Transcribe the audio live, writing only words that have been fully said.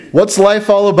What's life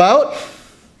all about?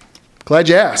 Glad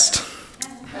you asked.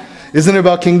 Isn't it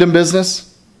about kingdom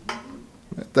business?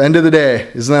 At the end of the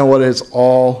day, isn't that what it's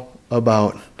all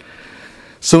about?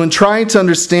 So in trying to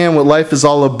understand what life is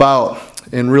all about,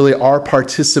 and really our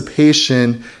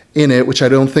participation in it, which I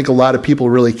don't think a lot of people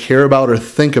really care about or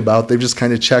think about, they've just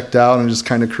kind of checked out and just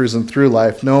kind of cruising through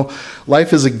life. No,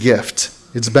 life is a gift.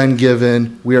 It's been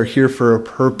given. We are here for a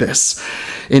purpose.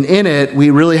 And in it, we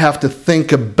really have to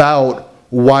think about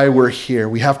why we're here.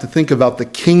 We have to think about the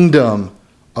kingdom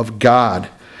of God.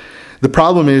 The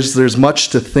problem is there's much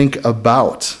to think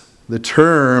about. The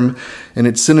term and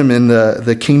its synonym,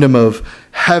 the kingdom of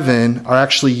heaven, are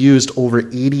actually used over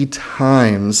 80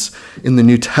 times in the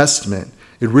New Testament.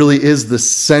 It really is the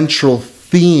central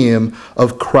theme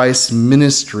of Christ's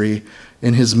ministry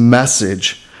and his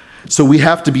message. So we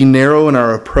have to be narrow in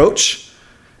our approach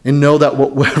and know that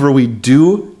whatever we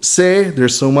do say,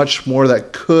 there's so much more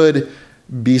that could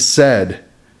be said.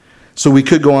 So we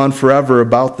could go on forever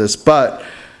about this. But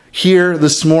here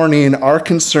this morning, our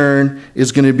concern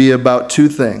is going to be about two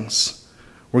things.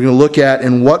 We're going to look at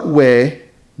in what way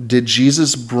did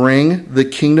Jesus bring the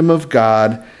kingdom of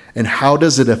God and how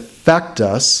does it affect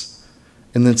us?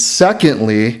 And then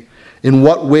secondly, in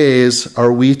what ways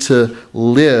are we to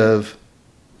live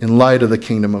in light of the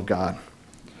kingdom of God?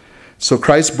 So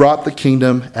Christ brought the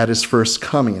kingdom at his first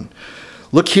coming.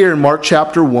 Look here in Mark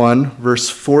chapter 1, verse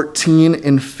 14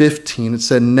 and 15. It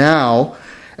said, "Now,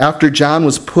 after John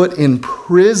was put in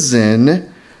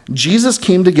prison, Jesus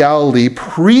came to Galilee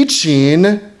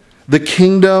preaching the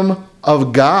kingdom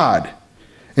of God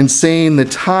and saying, 'The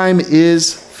time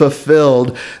is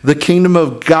fulfilled. The kingdom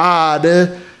of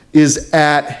God is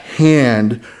at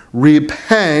hand.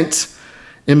 Repent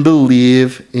and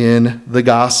believe in the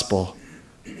gospel.'"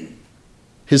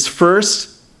 His first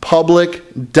public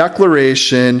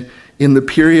declaration in the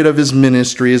period of his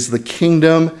ministry is the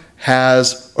kingdom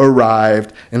has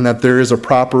arrived and that there is a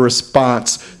proper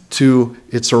response to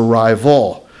its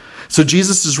arrival. So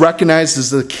Jesus is recognized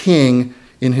as the king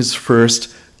in his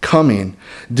first coming.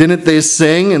 Didn't they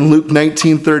sing in Luke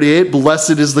 19:38,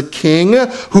 "Blessed is the king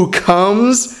who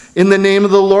comes in the name of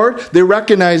the Lord"? They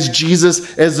recognized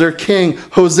Jesus as their king.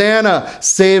 Hosanna,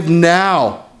 save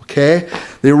now. Okay?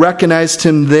 They recognized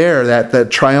him there, that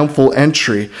triumphal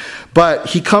entry. But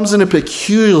he comes in a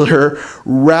peculiar,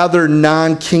 rather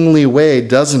non-kingly way,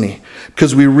 doesn't he?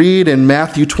 Because we read in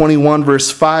Matthew 21,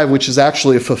 verse 5, which is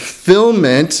actually a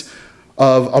fulfillment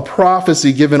of a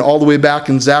prophecy given all the way back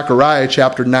in Zechariah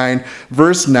chapter 9,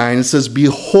 verse 9. It says,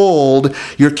 "Behold,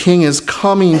 your king is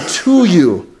coming to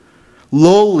you,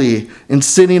 lowly and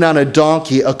sitting on a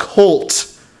donkey, a colt,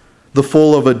 the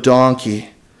foal of a donkey,"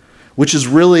 which is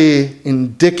really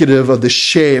indicative of the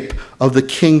shape of the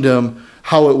kingdom,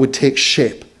 how it would take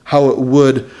shape, how it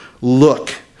would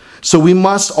look. So we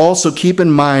must also keep in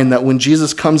mind that when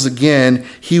Jesus comes again,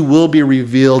 he will be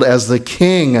revealed as the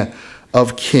King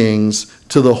of Kings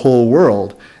to the whole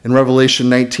world. In Revelation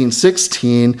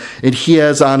 19:16, and he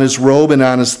has on his robe and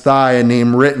on his thigh a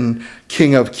name written,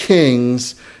 King of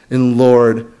Kings and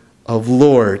Lord of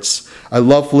Lords. I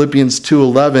love Philippians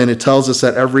 2:11. It tells us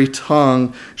that every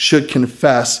tongue should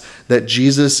confess that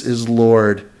Jesus is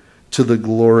Lord to the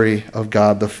glory of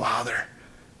God the Father.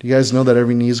 Do you guys know that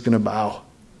every knee is going to bow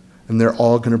and they're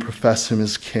all going to profess him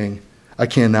as king? I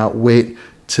cannot wait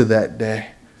to that day.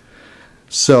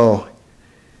 So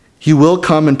he will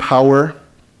come in power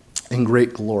and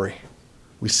great glory.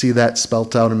 We see that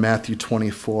spelt out in Matthew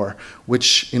 24,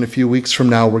 which in a few weeks from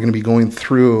now we're going to be going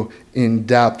through in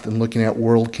depth and looking at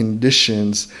world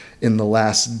conditions in the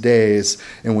last days.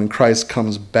 And when Christ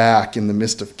comes back in the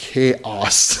midst of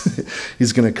chaos,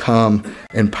 he's going to come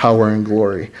in power and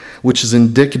glory, which is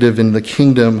indicative in the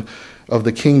kingdom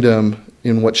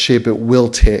in what shape it will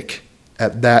take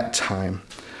at that time.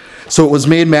 So it was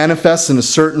made manifest in a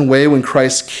certain way when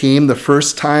Christ came the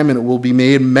first time, and it will be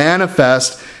made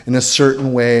manifest in a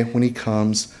certain way when he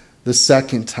comes the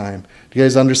second time. Do you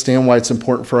guys understand why it's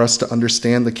important for us to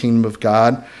understand the kingdom of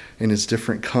God and his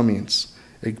different comings?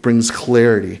 It brings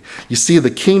clarity. You see, the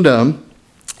kingdom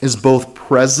is both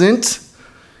present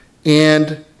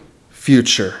and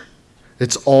future.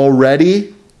 It's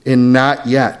already and not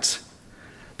yet.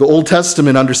 The Old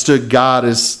Testament understood God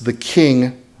as the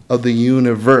king of the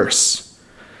universe.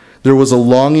 There was a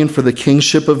longing for the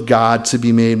kingship of God to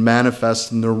be made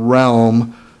manifest in the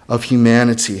realm of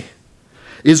humanity.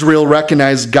 Israel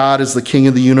recognized God as the king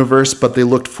of the universe, but they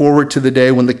looked forward to the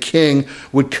day when the king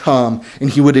would come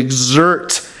and he would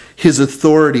exert his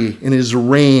authority and his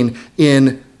reign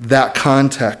in that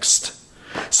context.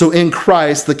 So in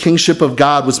Christ, the kingship of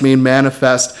God was made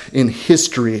manifest in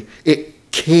history.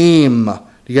 It came.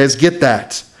 Do You guys get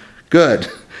that? Good.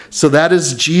 So that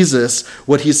is Jesus,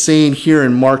 what he's saying here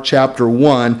in Mark chapter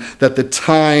 1, that the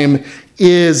time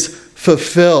is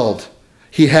fulfilled.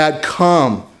 He had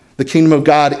come. The kingdom of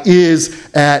God is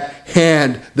at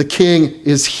hand. The king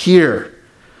is here.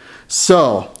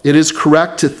 So it is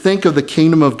correct to think of the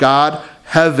kingdom of God,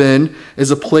 heaven,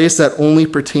 as a place that only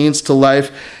pertains to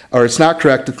life, or it's not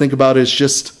correct to think about it as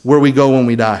just where we go when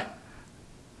we die.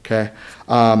 Okay?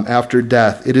 After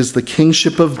death. It is the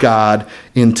kingship of God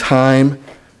in time,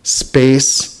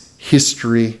 space,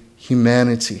 history,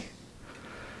 humanity.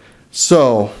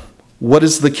 So, what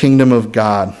is the kingdom of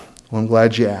God? Well, I'm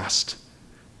glad you asked.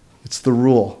 It's the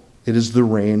rule. It is the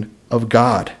reign of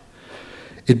God.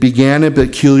 It began in a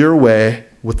peculiar way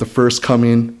with the first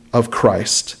coming of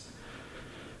Christ.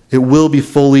 It will be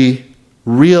fully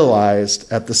realized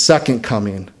at the second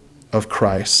coming of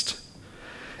Christ.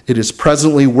 It is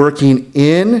presently working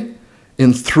in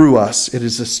and through us. It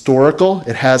is historical.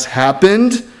 It has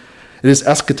happened. It is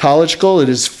eschatological. It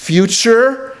is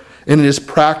future. And it is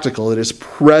practical. It is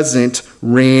present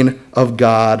reign of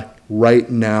God right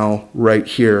now, right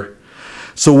here.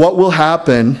 So what will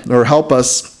happen, or help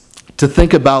us to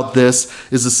think about this,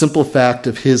 is the simple fact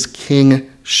of his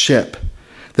kingship.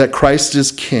 That Christ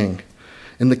is king.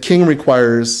 And the king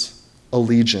requires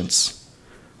allegiance,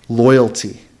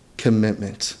 loyalty,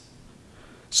 commitment.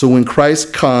 So when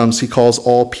Christ comes, he calls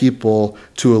all people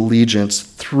to allegiance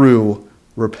through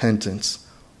repentance.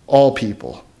 All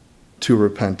people to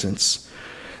repentance.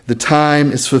 The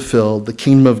time is fulfilled. The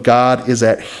kingdom of God is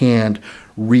at hand.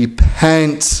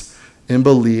 Repent and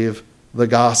believe the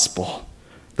gospel.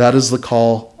 That is the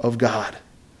call of God.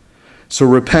 So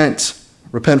repent.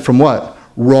 Repent from what?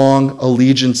 Wrong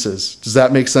allegiances. Does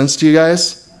that make sense to you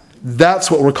guys? That's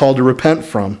what we're called to repent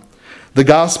from. The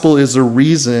gospel is a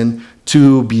reason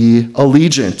to be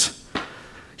allegiant.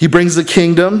 He brings the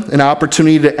kingdom, an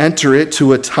opportunity to enter it,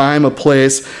 to a time, a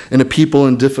place, and a people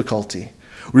in difficulty.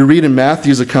 We read in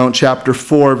Matthew's account, chapter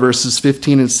 4, verses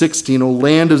 15 and 16, O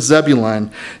land of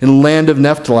Zebulun and land of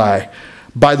Naphtali,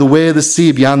 by the way of the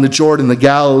sea, beyond the Jordan, the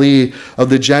Galilee of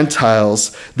the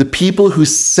Gentiles, the people who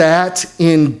sat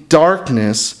in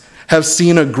darkness have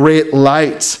seen a great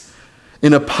light.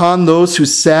 And upon those who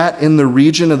sat in the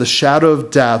region of the shadow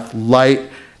of death, light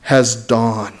has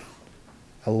dawned.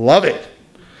 I love it.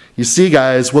 You see,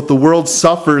 guys, what the world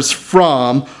suffers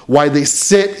from, why they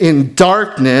sit in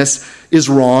darkness, is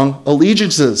wrong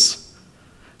allegiances.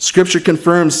 Scripture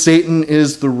confirms Satan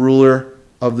is the ruler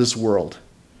of this world.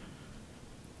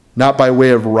 Not by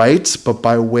way of right, but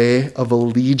by way of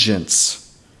allegiance.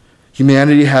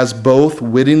 Humanity has both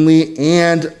wittingly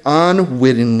and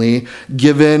unwittingly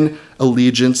given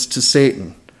allegiance to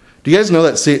Satan. Do you guys know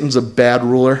that Satan's a bad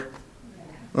ruler?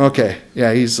 Okay,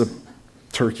 yeah, he's a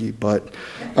turkey, but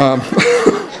I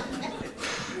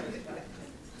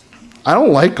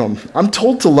don't like him. I'm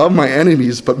told to love my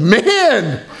enemies, but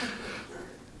man!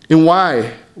 And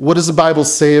why? What does the Bible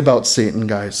say about Satan,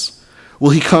 guys?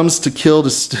 Well, he comes to kill, to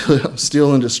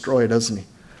steal, and destroy, doesn't he?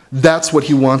 That's what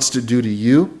he wants to do to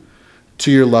you,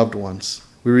 to your loved ones.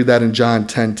 We read that in John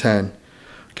 10:10.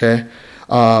 Okay?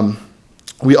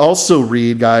 We also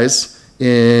read, guys,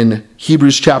 in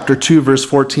Hebrews chapter 2, verse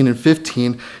 14 and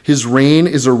 15, his reign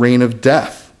is a reign of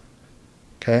death.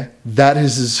 Okay? That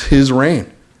is his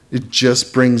reign. It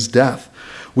just brings death.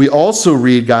 We also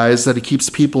read, guys, that he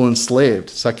keeps people enslaved.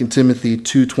 2 Timothy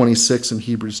 2:26 and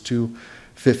Hebrews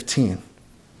 2:15.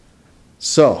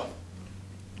 So,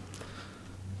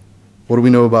 what do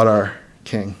we know about our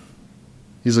king?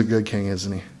 He's a good king,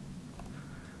 isn't he?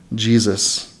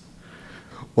 Jesus.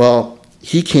 Well,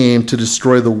 he came to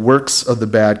destroy the works of the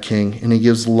bad king, and he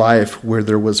gives life where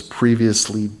there was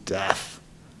previously death.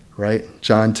 Right?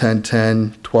 John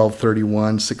 10:10,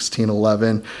 12:31,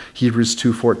 16:11, Hebrews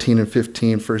 2:14 and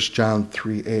 15, 1 John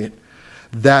 3:8.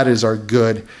 That is our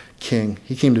good king.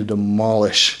 He came to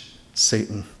demolish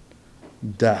Satan,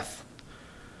 death.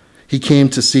 He came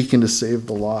to seek and to save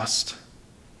the lost.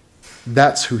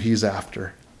 That's who he's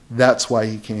after. That's why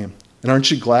he came. And aren't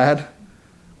you glad?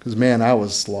 Because, man, I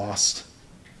was lost.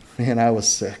 Man, I was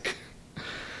sick.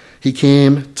 He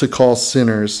came to call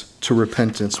sinners to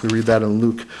repentance. We read that in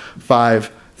Luke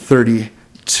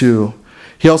 5:32.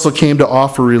 He also came to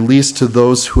offer release to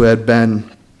those who had been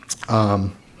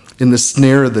in the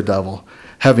snare of the devil,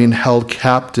 having held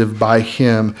captive by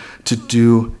him to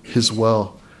do his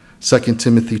will. 2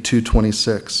 Timothy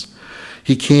 2:26.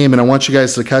 He came, and I want you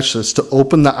guys to catch this, to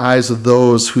open the eyes of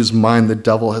those whose mind the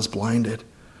devil has blinded.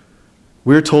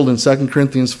 We're told in 2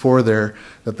 Corinthians 4 there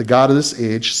that the God of this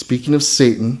age, speaking of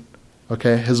Satan,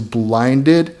 okay, has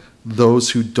blinded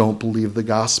those who don't believe the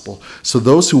gospel. So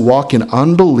those who walk in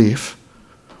unbelief,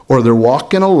 or they're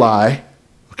walking a lie,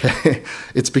 okay,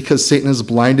 it's because Satan has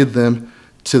blinded them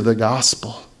to the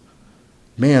gospel.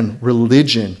 Man,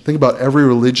 religion. Think about every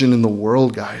religion in the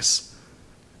world, guys.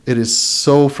 It is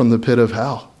so from the pit of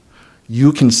hell.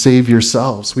 You can save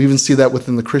yourselves. We even see that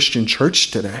within the Christian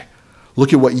church today.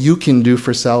 Look at what you can do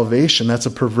for salvation. That's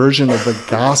a perversion of the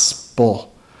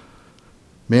gospel.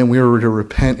 Man, we are to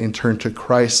repent and turn to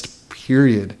Christ,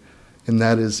 period. And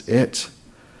that is it.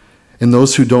 And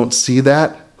those who don't see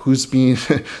that,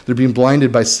 they're being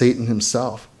blinded by Satan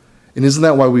himself. And isn't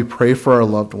that why we pray for our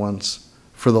loved ones,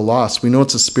 for the lost? We know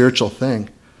it's a spiritual thing.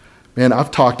 Man,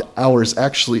 I've talked hours,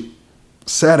 actually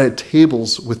sat at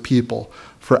tables with people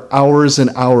for hours and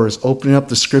hours, opening up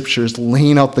the scriptures,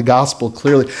 laying out the gospel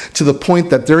clearly, to the point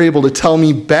that they're able to tell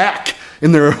me back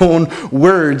in their own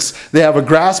words. They have a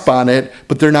grasp on it,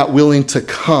 but they're not willing to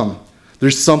come.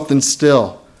 There's something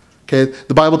still. Okay,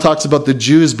 the Bible talks about the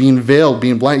Jews being veiled,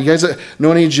 being blind. You guys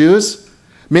know any Jews?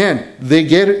 Man, they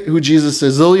get who Jesus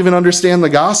is. They'll even understand the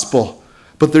gospel,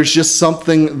 but there's just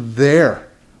something there.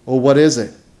 Well, what is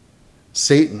it?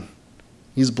 Satan.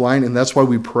 He's blind, and that's why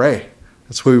we pray.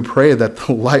 That's why we pray that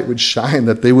the light would shine,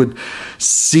 that they would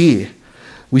see.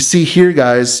 We see here,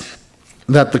 guys,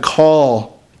 that the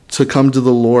call to come to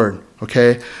the Lord,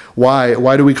 okay? Why?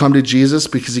 Why do we come to Jesus?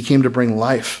 Because he came to bring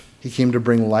life. He came to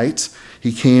bring light.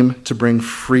 He came to bring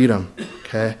freedom,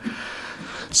 okay?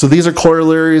 So these are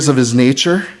corollaries of his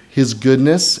nature, his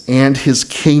goodness, and his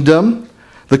kingdom.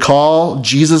 The call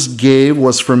Jesus gave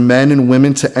was for men and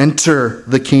women to enter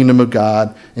the kingdom of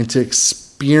God and to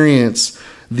experience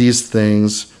these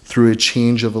things through a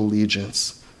change of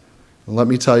allegiance. And let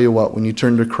me tell you what, when you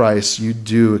turn to Christ, you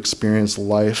do experience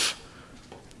life,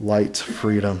 light,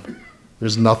 freedom.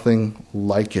 There's nothing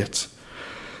like it.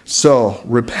 So,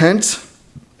 repent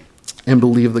and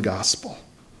believe the gospel.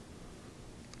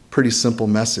 Pretty simple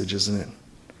message, isn't it?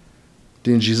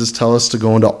 Didn't Jesus tell us to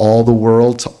go into all the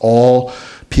world, to all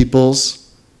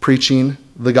peoples, preaching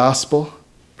the gospel,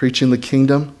 preaching the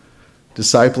kingdom,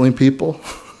 discipling people?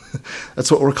 That's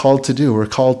what we're called to do. We're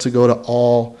called to go to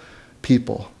all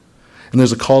people. And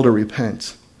there's a call to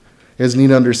repent. You guys need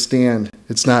to understand,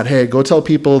 it's not, hey, go tell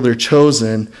people they're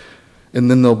chosen and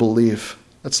then they'll believe.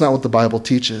 That's not what the Bible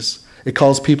teaches. It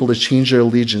calls people to change their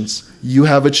allegiance. You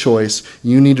have a choice.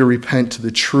 You need to repent to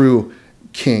the true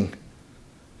King.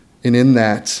 And in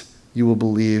that, you will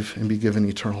believe and be given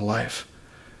eternal life.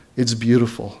 It's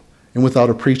beautiful. And without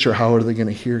a preacher, how are they going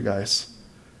to hear, guys?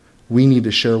 We need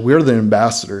to share. We're the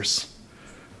ambassadors.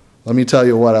 Let me tell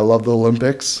you what, I love the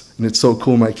Olympics. And it's so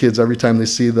cool. My kids, every time they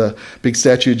see the big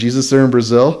statue of Jesus there in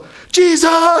Brazil,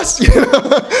 Jesus!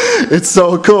 It's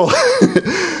so cool.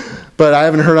 But I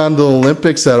haven't heard on the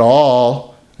Olympics at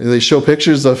all. They show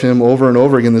pictures of him over and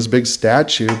over again, this big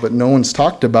statue, but no one's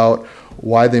talked about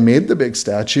why they made the big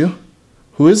statue.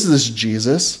 Who is this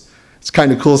Jesus? It's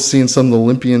kind of cool seeing some of the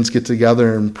Olympians get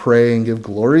together and pray and give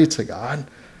glory to God.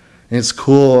 And it's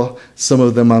cool, some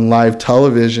of them on live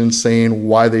television saying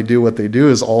why they do what they do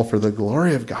is all for the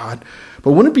glory of God.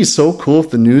 But wouldn't it be so cool if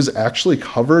the news actually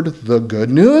covered the good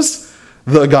news?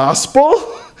 The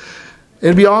gospel?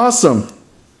 It'd be awesome.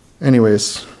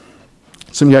 Anyways,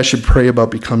 some of you guys should pray about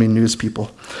becoming news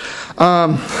people.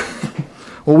 Well,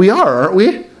 we are, aren't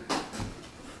we?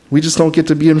 We just don't get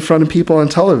to be in front of people on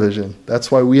television. That's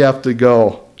why we have to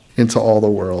go into all the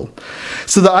world.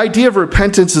 So the idea of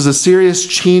repentance is a serious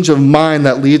change of mind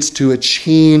that leads to a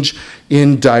change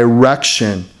in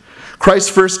direction. Christ's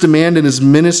first demand in his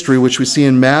ministry, which we see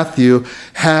in Matthew,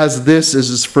 has this as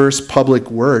his first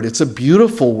public word. It's a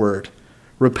beautiful word,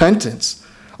 repentance.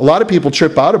 A lot of people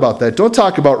trip out about that. Don't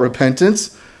talk about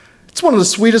repentance. It's one of the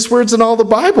sweetest words in all the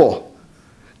Bible.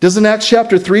 Doesn't Acts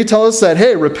chapter 3 tell us that,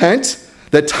 hey, repent,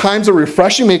 that times of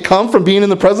refreshing may come from being in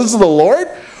the presence of the Lord?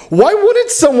 Why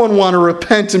wouldn't someone want to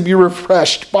repent and be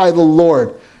refreshed by the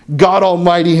Lord, God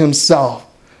Almighty himself?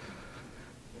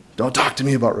 Don't talk to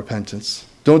me about repentance.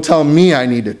 Don't tell me I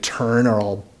need to turn or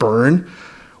I'll burn.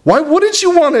 Why wouldn't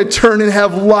you want to turn and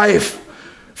have life,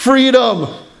 freedom?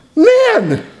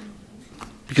 Man!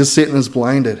 Because Satan is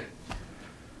blinded.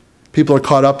 People are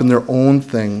caught up in their own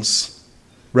things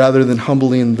rather than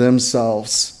humbling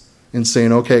themselves and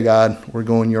saying, okay, God, we're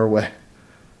going your way.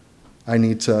 I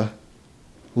need to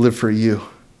live for you.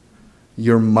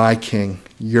 You're my king.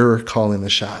 You're calling the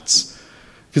shots.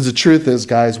 Because the truth is,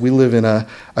 guys, we live in a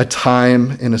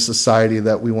time in a society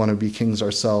that we want to be kings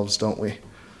ourselves, don't we?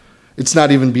 It's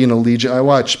not even being allegiant. I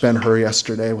watched Ben-Hur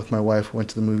yesterday with my wife. Went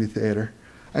to the movie theater.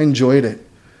 I enjoyed it.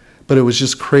 But it was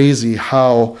just crazy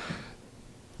how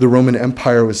the Roman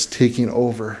Empire was taking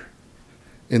over.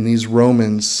 in these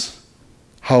Romans,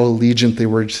 how allegiant they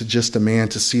were to just a man,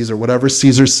 to Caesar. Whatever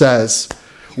Caesar says,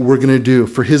 we're going to do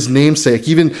for his namesake.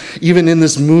 Even in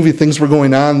this movie, things were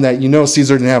going on that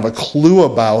Caesar didn't have a clue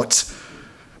about,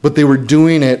 but they were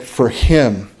doing it for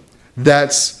him.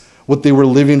 That's what they were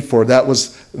living for. That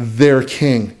was their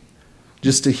king,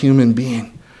 just a human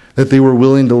being, that they were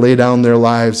willing to lay down their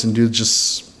lives and do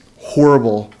just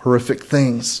horrible, horrific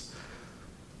things.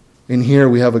 And here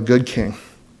we have a good king,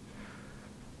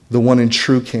 the one and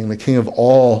true king, the king of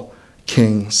all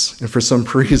kings. And for some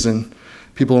reason,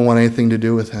 people don't want anything to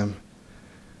do with him.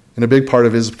 And a big part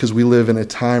of it is because we live in a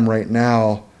time right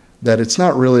now that it's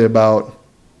not really about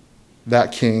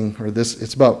that king or this.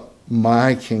 It's about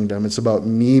my kingdom. It's about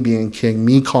me being king,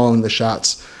 me calling the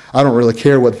shots. I don't really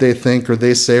care what they think or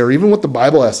they say or even what the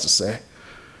Bible has to say.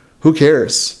 Who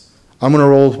cares? I'm going to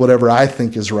roll with whatever I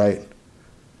think is right.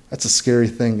 That's a scary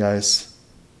thing, guys.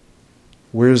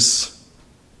 Where's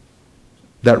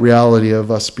that reality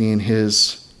of us being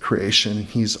his creation?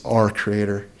 He's our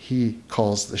creator. He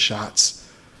calls the shots.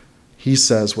 He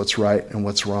says what's right and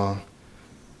what's wrong.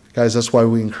 Guys, that's why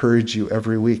we encourage you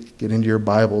every week. Get into your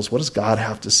Bibles. What does God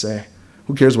have to say?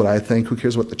 Who cares what I think? Who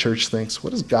cares what the church thinks?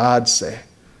 What does God say?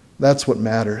 That's what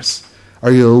matters.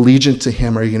 Are you allegiant to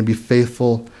him? Are you going to be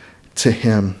faithful to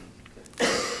him?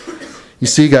 You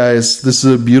see, guys, this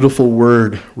is a beautiful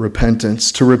word,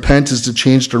 repentance. To repent is to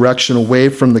change direction away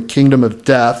from the kingdom of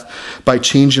death by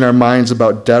changing our minds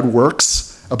about dead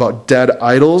works, about dead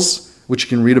idols, which you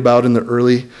can read about in the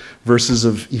early verses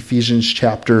of Ephesians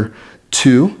chapter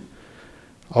 2.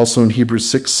 Also in Hebrews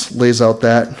 6 lays out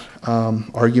that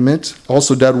argument.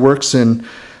 Also, dead works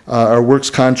are works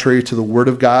contrary to the word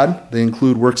of God. They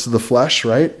include works of the flesh,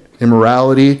 right?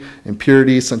 Immorality,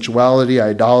 impurity, sensuality,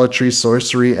 idolatry,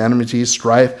 sorcery, enmity,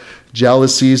 strife,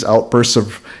 jealousies, outbursts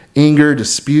of anger,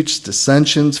 disputes,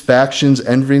 dissensions, factions,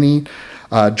 envying,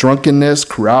 drunkenness,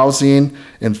 carousing,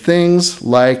 and things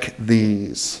like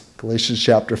these. Galatians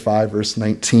chapter 5, verse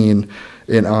 19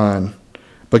 and on.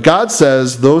 But God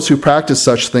says those who practice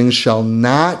such things shall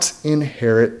not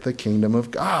inherit the kingdom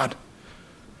of God.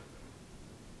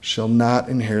 Shall not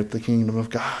inherit the kingdom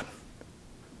of God.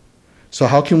 So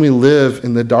how can we live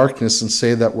in the darkness and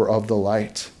say that we're of the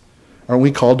light? Aren't we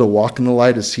called to walk in the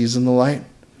light as he's in the light?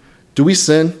 Do we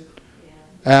sin?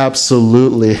 Yeah.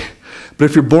 Absolutely. But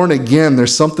if you're born again,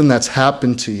 there's something that's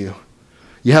happened to you.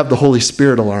 You have the Holy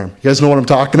Spirit alarm. You guys know what I'm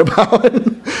talking about?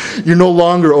 You're no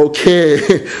longer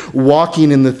okay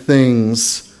walking in the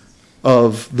things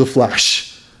of the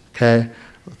flesh. Okay?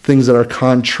 Things that are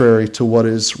contrary to what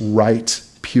is right,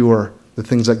 pure, the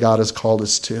things that God has called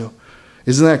us to.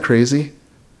 Isn't that crazy?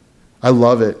 I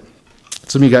love it.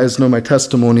 Some of you guys know my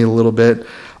testimony a little bit.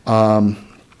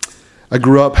 I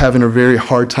grew up having a very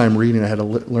hard time reading. I had a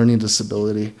learning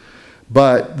disability.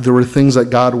 But there were things that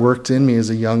God worked in me as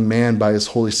a young man by his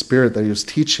Holy Spirit that he was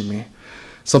teaching me.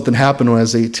 Something happened when I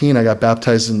was 18. I got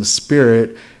baptized in the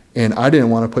Spirit, and I didn't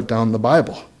want to put down the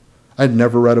Bible. I'd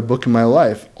never read a book in my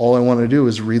life. All I wanted to do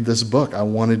was read this book. I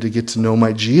wanted to get to know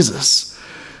my Jesus.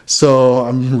 So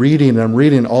I'm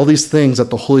reading all these things that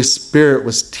the Holy Spirit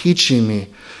was teaching me,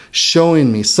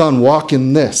 showing me, son, walk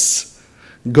in this,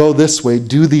 go this way,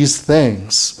 do these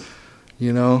things,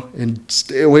 and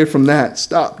stay away from that.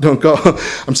 Stop, don't go.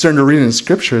 I'm starting to read in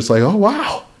Scripture. It's like, oh,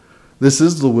 wow, this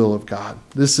is the will of God.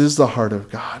 This is the heart of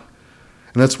God.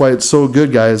 And that's why it's so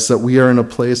good, guys, that we are in a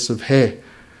place of, hey,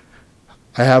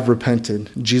 I have repented.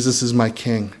 Jesus is my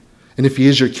king. And if he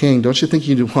is your king, don't you think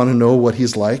you want to know what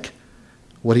he's like?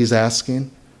 What he's asking?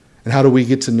 And how do we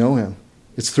get to know him?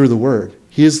 It's through the word.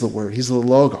 He is the word. He's the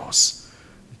Logos.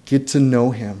 Get to know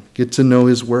him. Get to know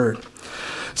his word.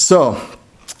 So,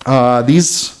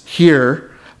 these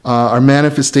here are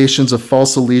manifestations of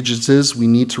false allegiances. We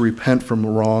need to repent from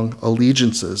wrong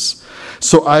allegiances.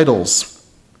 So, idols.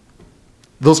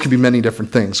 Those could be many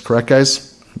different things, correct,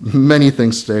 guys? Many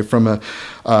things today, from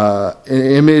an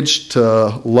image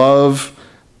to love.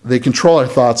 They control our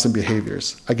thoughts and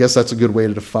behaviors. I guess that's a good way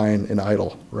to define an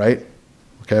idol, right?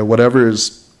 Okay, whatever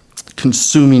is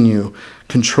consuming you,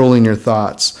 controlling your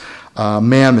thoughts.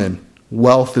 Mammon,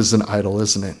 wealth is an idol,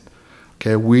 isn't it?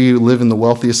 Okay, we live in the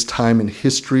wealthiest time in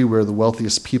history. We're the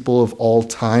wealthiest people of all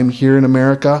time here in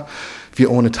America. If you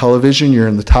own a television, you're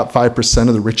in the top 5%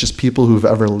 of the richest people who've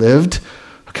ever lived.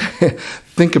 Okay,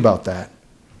 think about that.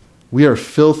 We are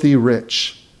filthy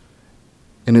rich.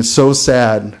 And it's so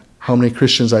sad how many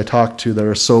Christians I talk to that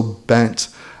are so bent.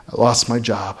 I lost my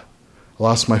job. I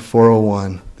lost my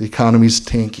 401. The economy's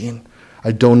tanking.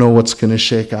 I don't know what's going to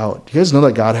shake out. Do you guys know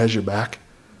that God has your back?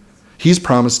 He's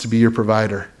promised to be your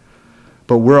provider.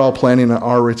 But we're all planning on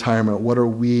our retirement. What are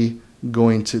we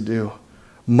going to do?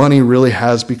 Money really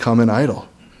has become an idol.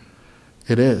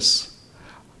 It is.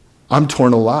 I'm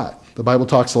torn a lot. The Bible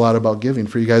talks a lot about giving.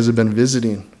 For you guys who have been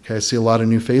visiting, okay, I see a lot of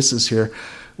new faces here.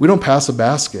 We don't pass a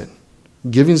basket.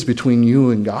 Giving's between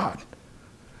you and God.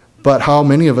 But how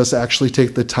many of us actually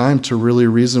take the time to really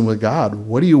reason with God?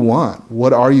 What do you want?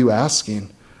 What are you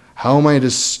asking? How am I to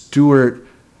steward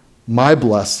my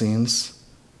blessings,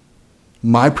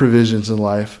 my provisions in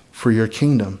life for your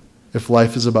kingdom, if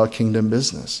life is about kingdom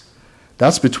business?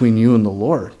 That's between you and the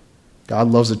Lord. God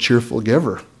loves a cheerful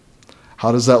giver.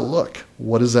 How does that look?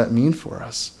 What does that mean for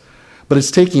us? But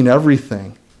it's taking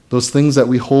everything, those things that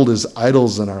we hold as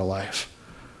idols in our life.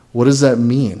 What does that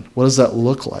mean? What does that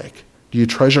look like? Do you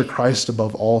treasure Christ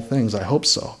above all things? I hope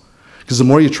so. Because the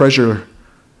more you treasure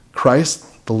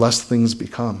Christ, the less things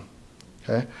become.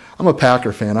 Okay? I'm a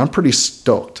Packer fan. I'm pretty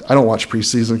stoked. I don't watch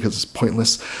preseason because it's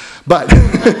pointless. But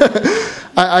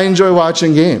I enjoy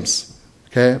watching games.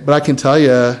 Okay? But I can tell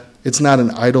you, it's not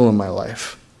an idol in my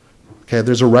life. Okay?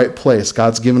 There's a right place.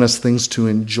 God's given us things to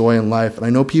enjoy in life. And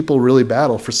I know people really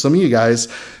battle. For some of you guys,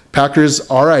 Packers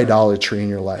are idolatry in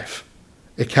your life.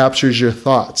 It captures your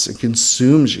thoughts. It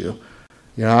consumes you.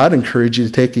 You know, I'd encourage you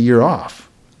to take a year off.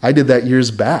 I did that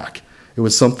years back. It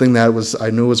was something that I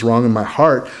knew was wrong in my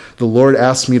heart. The Lord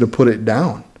asked me to put it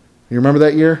down. You remember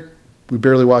that year? We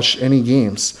barely watched any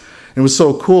games. And it was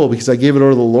so cool because I gave it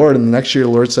over to the Lord, and the next year the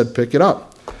Lord said, pick it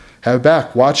up. Have it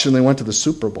back. Watch, and they went to the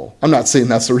Super Bowl. I'm not saying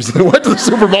that's the reason they went to the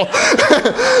Super Bowl.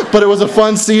 But it was a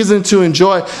fun season to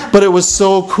enjoy. But it was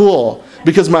so cool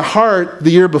because my heart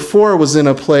the year before was in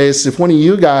a place, if one of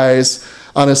you guys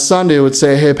on a Sunday would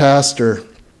say, hey, Pastor,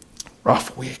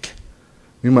 rough week.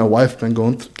 Me and my wife have been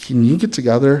going through, can you get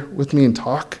together with me and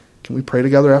talk? Can we pray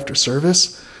together after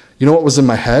service? You know what was in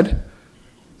my head?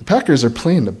 The Packers are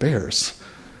playing the Bears.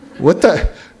 What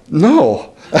the?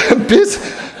 No.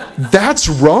 That's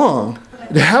wrong.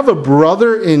 To have a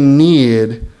brother in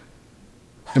need,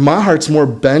 and my heart's more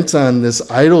bent on this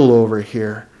idol over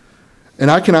here. And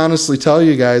I can honestly tell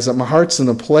you guys that my heart's in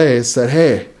a place that,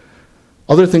 hey,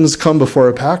 other things come before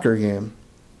a Packer game.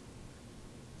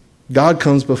 God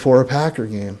comes before a Packer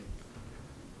game.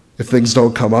 If things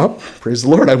don't come up, praise the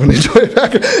Lord, I wouldn't enjoy a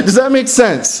Packer. Does that make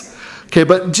sense? Okay,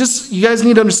 but just, you guys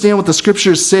need to understand what the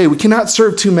scriptures say. We cannot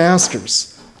serve two masters.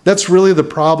 That's really the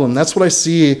problem. That's what I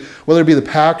see, whether it be the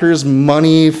Packers,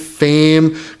 money,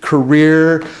 fame,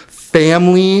 career,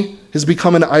 family has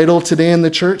become an idol today in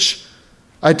the church.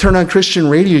 I turn on Christian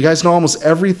radio. You guys know almost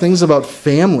everything's about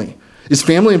family. Is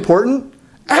family important?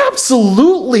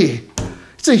 Absolutely.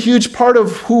 It's a huge part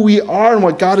of who we are and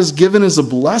what God has given as a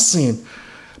blessing.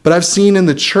 But I've seen in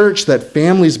the church that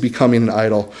family's becoming an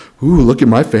idol. Ooh, look at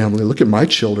my family. Look at my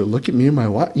children. Look at me and my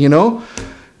wife. You know?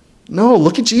 No,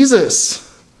 look at Jesus.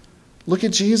 Look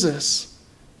at Jesus.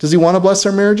 Does he want to bless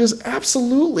our marriages?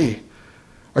 Absolutely.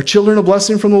 Are children a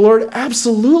blessing from the Lord?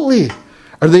 Absolutely.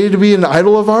 Are they to be an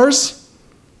idol of ours?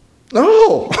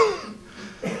 No.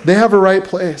 They have a right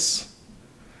place.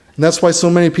 And that's why so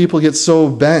many people get so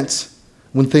bent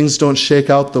when things don't shake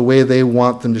out the way they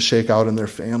want them to shake out in their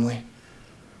family.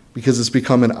 Because it's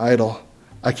become an idol.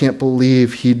 I can't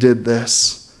believe he did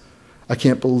this. I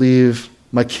can't believe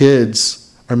my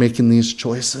kids are making these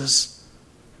choices.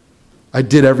 I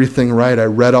did everything right. I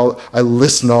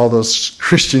listened to all those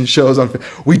Christian shows.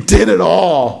 We did it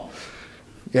all.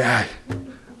 Yeah,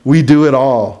 we do it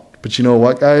all. But you know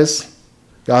what, guys?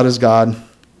 God is God.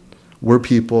 We're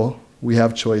people. We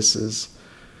have choices.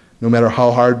 No matter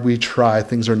how hard we try,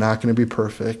 things are not going to be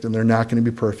perfect, and they're not going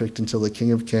to be perfect until the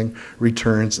King of Kings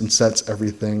returns and sets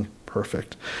everything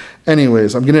perfect.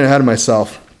 Anyways, I'm getting ahead of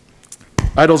myself.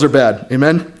 Idols are bad.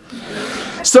 Amen?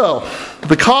 So,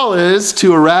 the call is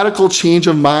to a radical change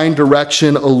of mind,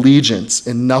 direction, allegiance,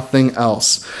 and nothing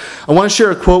else. I want to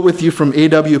share a quote with you from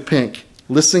A.W. Pink.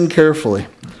 Listen carefully.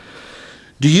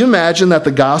 Do you imagine that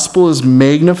the gospel is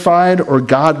magnified or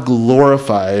God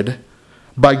glorified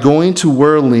by going to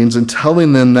worldlings and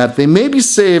telling them that they may be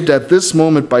saved at this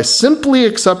moment by simply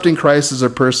accepting Christ as their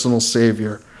personal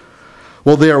Savior?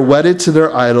 Well, they are wedded to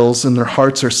their idols and their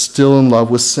hearts are still in love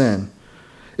with sin.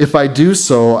 If I do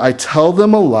so, I tell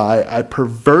them a lie, I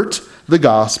pervert the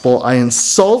gospel, I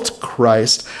insult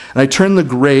Christ, and I turn the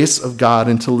grace of God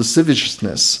into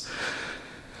lasciviousness.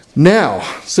 Now,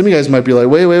 some of you guys might be like,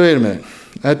 wait a minute.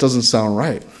 That doesn't sound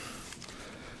right.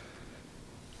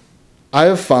 I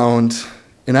have found,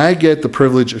 and I get the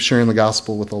privilege of sharing the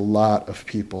gospel with a lot of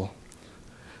people.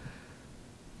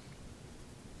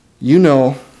 You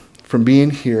know, from being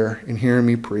here and hearing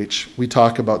me preach, we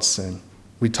talk about sin.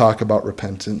 We talk about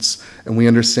repentance, and we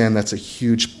understand that's a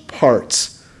huge part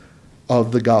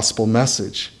of the gospel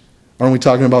message. Aren't we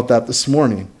talking about that this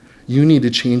morning? You need to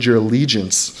change your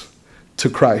allegiance to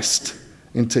Christ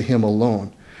and to him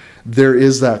alone. There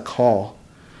is that call.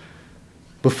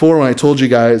 Before, when I told you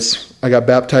guys I got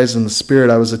baptized in the Spirit,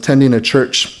 I was attending a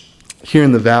church here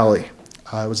in the valley.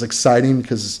 It was exciting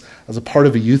because I was a part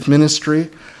of a youth ministry.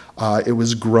 It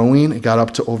was growing. It got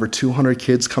up to over 200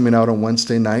 kids coming out on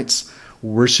Wednesday nights,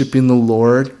 worshiping the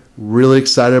Lord, really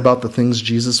excited about the things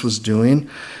Jesus was doing.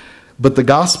 But the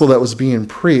gospel that was being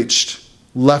preached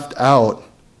left out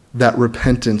that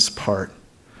repentance part,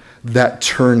 that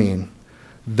turning,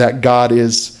 that God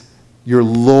is your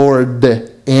Lord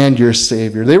and your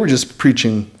Savior. They were just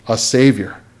preaching a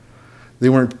Savior. They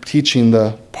weren't teaching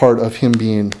the part of him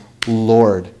being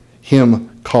Lord,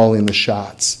 him calling the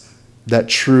shots, that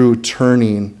true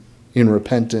turning in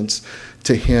repentance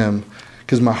to him.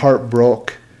 Because my heart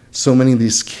broke. So many of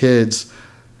these kids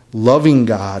loving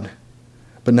God,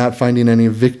 but not finding any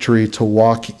victory to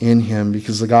walk in him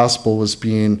because the gospel was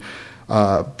being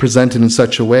presented in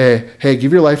such a way, hey,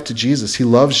 give your life to Jesus. He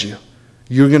loves you.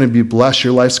 You're going to be blessed.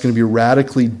 Your life's going to be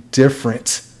radically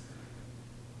different.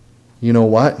 You know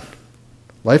what?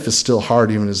 Life is still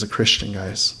hard even as a Christian,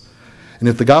 guys. And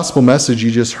if the gospel message you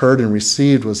just heard and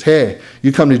received was, hey,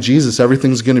 you come to Jesus,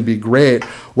 everything's going to be great,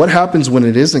 what happens when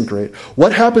it isn't great?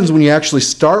 What happens when you actually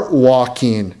start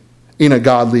walking in a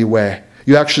godly way?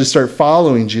 You actually start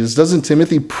following Jesus. Doesn't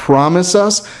Timothy promise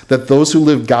us that those who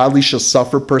live godly shall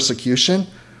suffer persecution?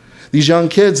 These young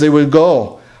kids, they would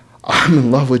go, I'm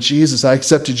in love with Jesus. I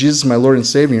accepted Jesus as my Lord and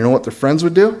Savior. You know what their friends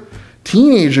would do?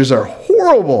 Teenagers are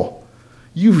horrible.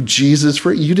 You Jesus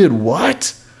freak. You did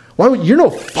what? You're no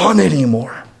fun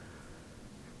anymore.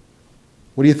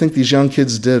 What do you think these young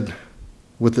kids did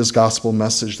with this gospel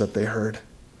message that they heard?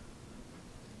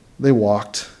 They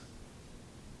walked.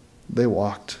 They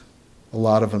walked. A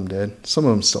lot of them did. Some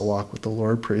of them still walk with the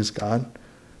Lord, praise God.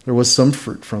 There was some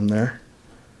fruit from there.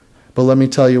 But let me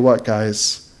tell you what,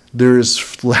 guys. There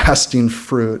is lasting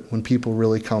fruit when people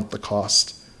really count the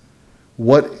cost.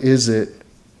 What is it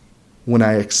when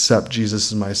I accept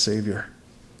Jesus as my Savior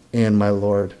and my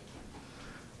Lord?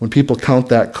 When people count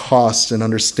that cost and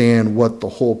understand what the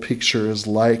whole picture is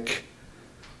like,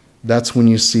 that's when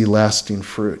you see lasting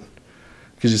fruit.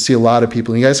 Because you see a lot of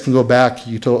people, and you guys can go back,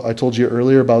 I told you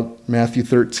earlier about Matthew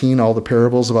 13, all the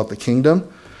parables about the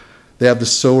kingdom. They have the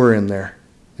sower in there,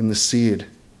 in the seed.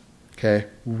 Okay?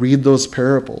 Read those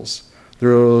parables. There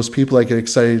are those people that get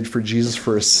excited for Jesus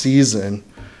for a season,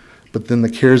 but then the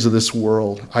cares of this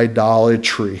world,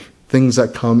 idolatry, things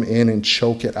that come in and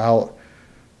choke it out,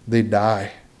 they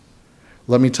die.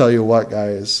 Let me tell you what,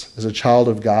 guys, as a child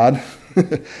of God,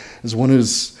 as one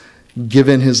who's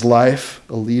given his life,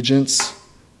 allegiance,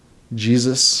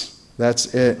 Jesus,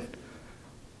 that's it.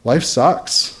 Life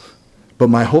sucks, but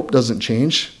my hope doesn't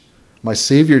change. My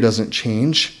Savior doesn't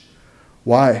change.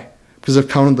 Why? Because I've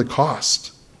counted the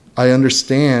cost. I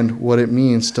understand what it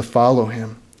means to follow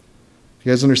him.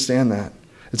 You guys understand that?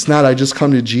 It's not I just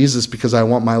come to Jesus because I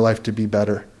want my life to be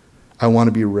better. I want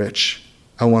to be rich.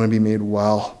 I want to be made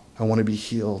well. I want to be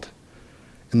healed.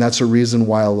 And that's a reason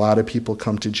why a lot of people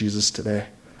come to Jesus today.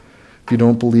 If you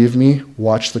don't believe me,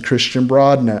 watch the Christian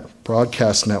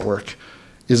Broadcast Network.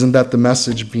 Isn't that the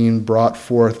message being brought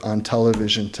forth on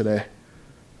television today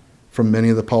from many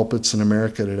of the pulpits in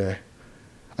America today?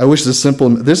 I wish this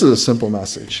is a simple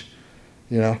message.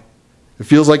 You know, it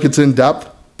feels like it's in depth,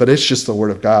 but it's just the Word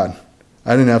of God.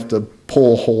 I didn't have to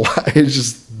pull a whole lot. It's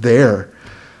just there.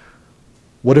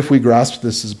 What if we grasp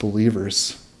this as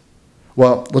believers?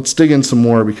 Well, let's dig in some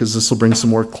more because this will bring some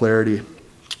more clarity.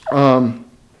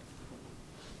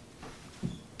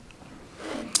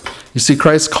 You see,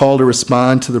 Christ's call to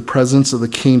respond to the presence of the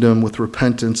kingdom with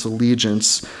repentance,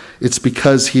 allegiance. It's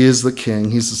because he is the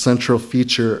king. He's the central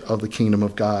feature of the kingdom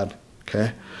of God.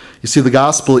 Okay? You see, the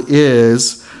gospel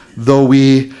is, though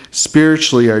we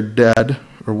spiritually are dead,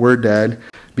 or we're dead,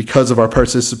 because of our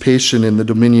participation in the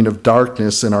dominion of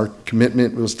darkness and our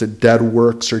commitment was to dead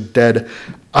works or dead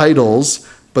idols,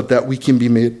 but that we can be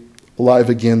made alive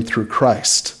again through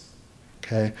Christ.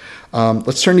 Okay?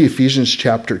 Let's turn to Ephesians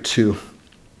chapter 2.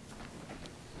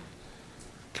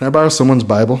 Can I borrow someone's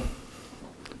Bible?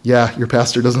 Yeah, your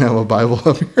pastor doesn't have a Bible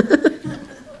up here.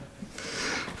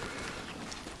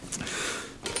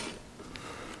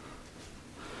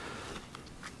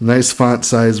 Nice font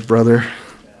size, brother.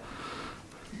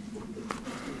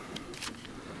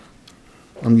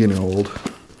 I'm getting old.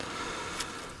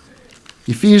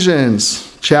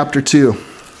 Ephesians chapter 2.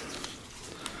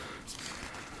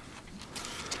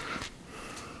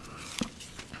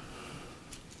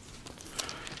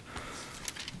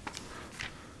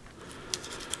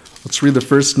 Let's read the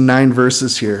first 9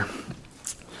 verses here.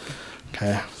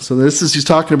 Okay, So he's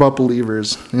talking about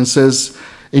believers. And it says,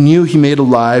 in you he made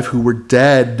alive who were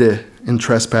dead in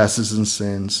trespasses and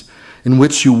sins, in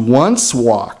which you once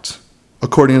walked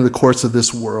according to the course of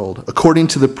this world, according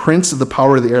to the prince of the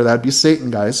power of the air. That'd be Satan,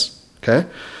 guys. Okay?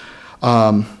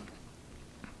 The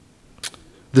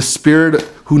spirit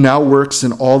who now works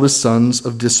in all the sons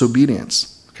of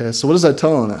disobedience. Okay, so what is that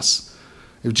telling us?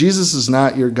 If Jesus is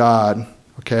not your God,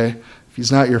 okay, if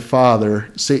he's not your father,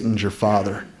 Satan's your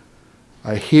father.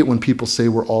 I hate when people say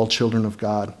we're all children of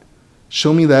God.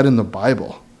 Show me that in the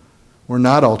Bible. We're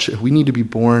not all children. We need to be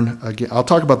born again. I'll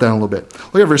talk about that in a little bit.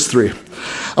 Look at verse 3.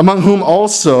 Among whom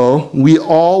also we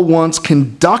all once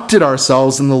conducted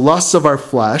ourselves in the lusts of our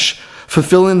flesh,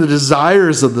 fulfilling the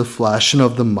desires of the flesh and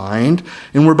of the mind,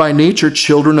 and were by nature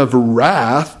children of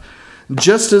wrath,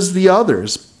 just as the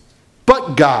others.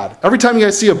 But God. Every time you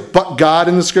guys see a but God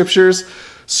in the scriptures,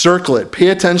 circle it. Pay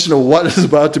attention to what is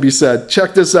about to be said.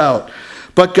 Check this out.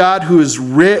 But God, who is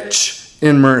rich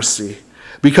in mercy,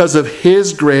 because of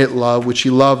his great love, which he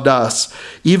loved us,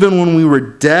 even when we were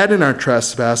dead in our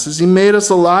trespasses, he made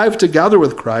us alive together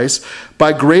with Christ.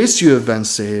 By grace you have been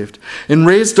saved, and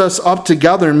raised us up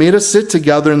together and made us sit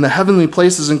together in the heavenly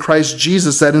places in Christ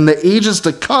Jesus, that in the ages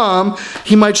to come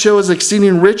he might show his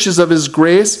exceeding riches of his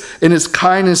grace and his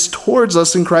kindness towards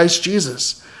us in Christ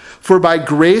Jesus. For by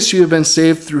grace you have been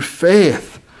saved through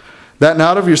faith, that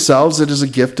not of yourselves, it is a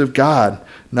gift of God,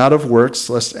 not of works,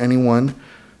 lest anyone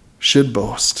should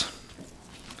boast.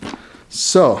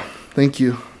 So, thank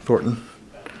you, Thornton.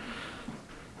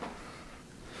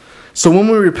 So when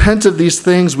we repent of these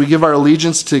things, we give our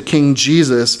allegiance to King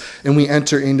Jesus and we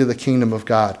enter into the kingdom of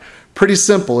God. Pretty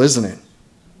simple, isn't it?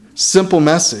 Simple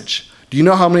message. Do you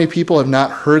know how many people have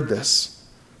not heard this?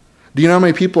 Do you know how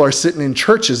many people are sitting in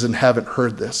churches and haven't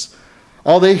heard this?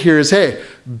 All they hear is, hey,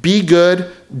 be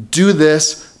good, do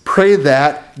this, pray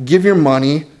that, give your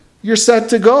money, you're set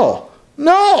to go.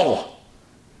 No!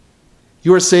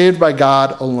 You are saved by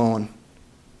God alone.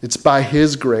 It's by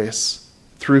his grace,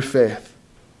 through faith.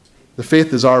 The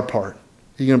faith is our part.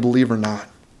 Are you going to believe or not?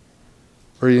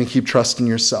 Or are you going to keep trusting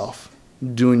yourself,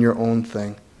 doing your own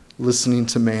thing, listening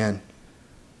to man?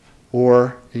 Or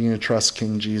are you going to trust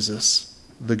King Jesus,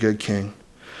 the good king?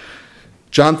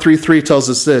 John 3:3 tells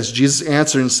us this. Jesus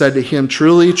answered and said to him,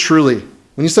 truly, truly.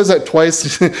 When he says that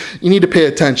twice, you need to pay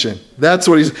attention. That's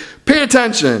what he's... Pay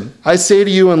attention. I say to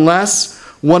you, unless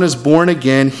one is born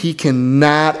again, he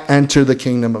cannot enter the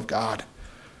kingdom of God.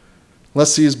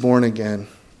 Unless he is born again.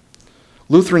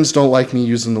 Lutherans don't like me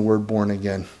using the word born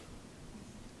again.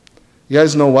 You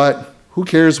guys know what? Who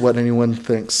cares what anyone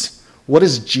thinks? What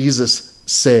does Jesus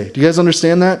say? Do you guys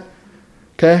understand that?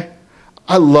 Okay?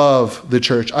 I love the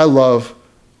church. I love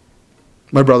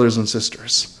my brothers and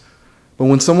sisters. But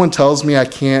when someone tells me I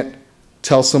can't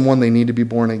tell someone they need to be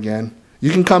born again, you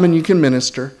can come and you can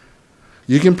minister.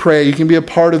 You can pray. You can be a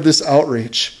part of this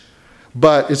outreach.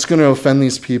 But it's going to offend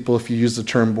these people if you use the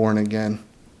term born again.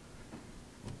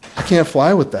 I can't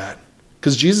fly with that.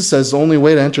 Because Jesus says the only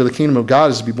way to enter the kingdom of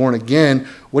God is to be born again.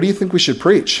 What do you think we should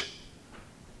preach?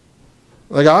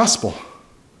 The gospel.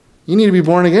 You need to be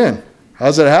born again. How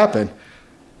does that happen?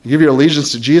 You give your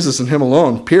allegiance to Jesus and him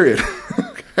alone, period.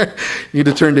 You need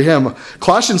to turn to him.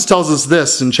 Colossians tells us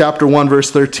this in chapter 1, verse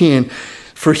 13.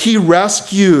 For he,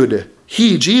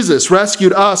 Jesus,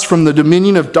 rescued us from the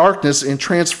dominion of darkness and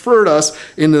transferred us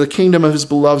into the kingdom of his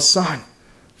beloved Son.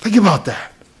 Think about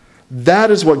that.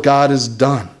 That is what God has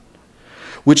done.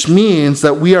 Which means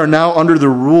that we are now under the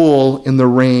rule and the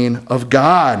reign of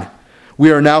God.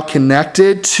 We are now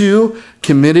connected to,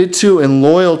 committed to, and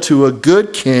loyal to a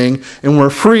good king, and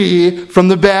we're free from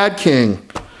the bad king.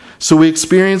 So we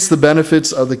experience the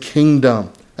benefits of the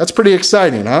kingdom. That's pretty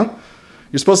exciting, huh?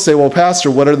 You're supposed to say, well,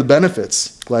 Pastor, what are the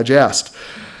benefits? Glad you asked.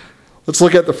 Let's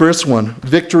look at the first one,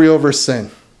 victory over sin.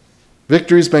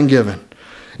 Victory's been given.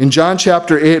 In John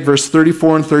chapter 8, verse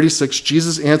 34 and 36,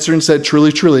 Jesus answered and said,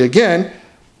 truly, truly. Again,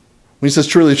 when he says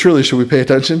truly, truly, should we pay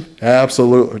attention?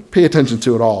 Absolutely. Pay attention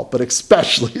to it all, but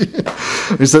especially.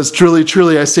 He says, truly,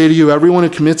 truly, I say to you, everyone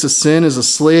who commits a sin is a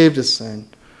slave to sin.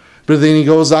 But then he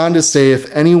goes on to say, if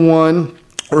anyone,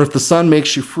 or if the Son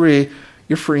makes you free,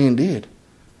 you're free indeed.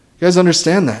 You guys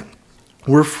understand that?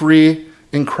 We're free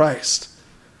in Christ.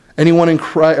 Anyone in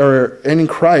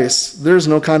Christ, there's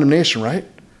no condemnation, right?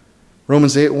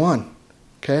 Romans 8:1.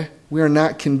 Okay? We are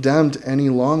not condemned any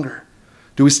longer.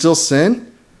 Do we still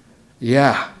sin?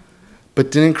 Yeah.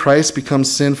 But didn't Christ become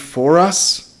sin for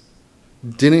us?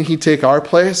 Didn't he take our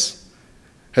place?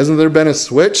 Hasn't there been a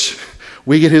switch?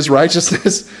 We get his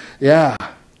righteousness? Yeah.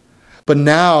 But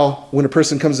now, when a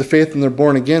person comes to faith and they're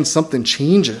born again, something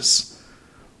changes.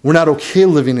 We're not okay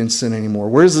living in sin anymore.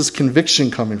 Where's this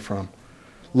conviction coming from?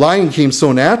 Lying came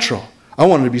so natural. I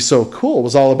wanted to be so cool. It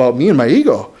was all about me and my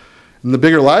ego. And the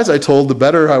bigger lies I told, the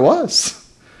better I was.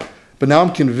 But now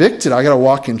I'm convicted. I got to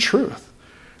walk in truth.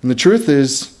 And the truth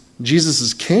is, Jesus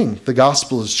is king. The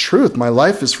gospel is truth. My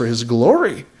life is for his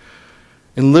glory.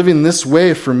 And living this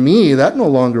way for me, that no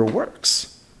longer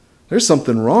works. There's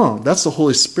something wrong. That's the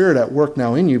Holy Spirit at work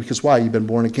now in you, because why? You've been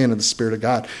born again in the Spirit of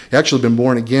God. You've actually been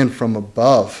born again from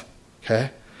above.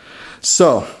 Okay?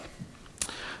 So,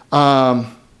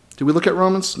 did we look at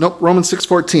Romans? Nope, Romans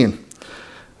 6:14.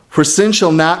 For sin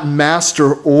shall not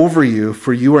master over you,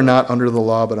 for you are not under the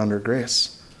law, but under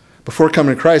grace. Before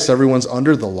coming to Christ, everyone's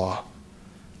under the law.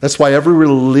 That's why every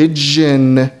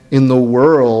religion in the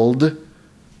world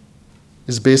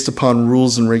is based upon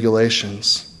rules and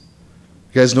regulations.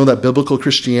 You guys know that biblical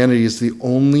Christianity is the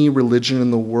only religion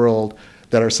in the world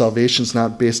that our salvation is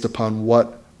not based upon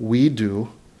what we do,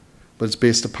 but it's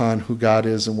based upon who God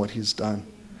is and what he's done.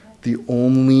 The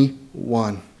only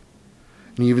one.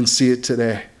 And you even see it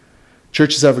today.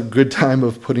 Churches have a good time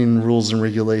of putting rules and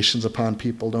regulations upon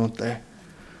people, don't they?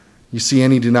 You see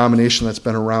any denomination that's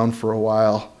been around for a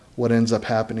while, what ends up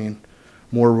happening?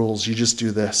 More rules. You just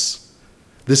do this.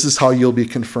 This is how you'll be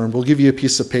confirmed. We'll give you a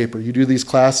piece of paper. You do these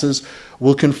classes,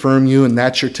 we'll confirm you, and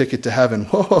that's your ticket to heaven.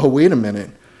 Whoa, wait a minute.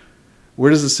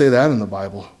 Where does it say that in the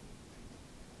Bible?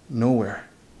 Nowhere.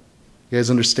 You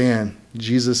guys understand,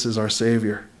 Jesus is our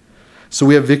Savior. So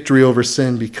we have victory over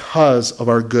sin because of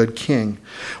our good King.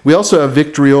 We also have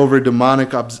victory over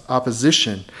demonic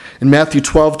opposition. In Matthew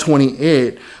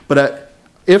 12:28, but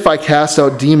if I cast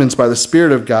out demons by the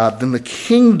Spirit of God, then the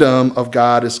kingdom of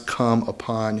God is come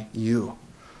upon you.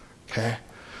 Okay?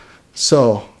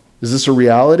 So, is this a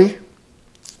reality?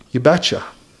 You betcha.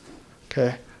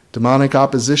 Okay? Demonic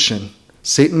opposition.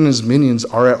 Satan and his minions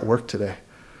are at work today.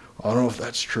 I don't know if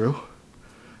that's true.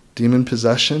 Demon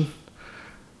possession.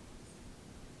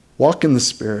 Walk in the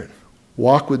Spirit.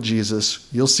 Walk with Jesus.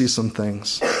 You'll see some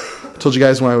things. I told you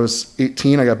guys when I was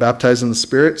 18, I got baptized in the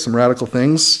Spirit. Some radical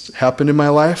things happened in my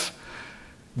life.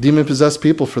 Demon-possessed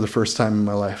people for the first time in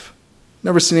my life.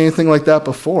 Never seen anything like that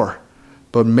before.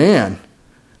 But man,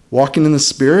 walking in the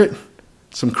Spirit,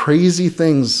 some crazy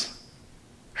things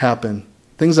happen.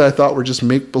 Things that I thought were just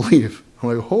make-believe.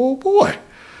 I'm like, oh boy,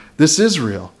 this is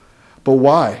real. But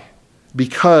why?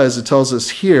 Because it tells us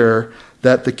here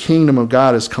that the kingdom of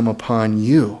God has come upon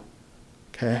you.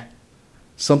 Okay?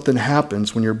 Something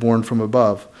happens when you're born from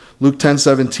above. Luke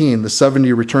 10:17, the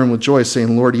 70 returned with joy,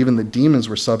 saying, Lord, even the demons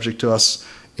were subject to us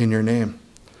in your name.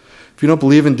 If you don't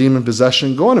believe in demon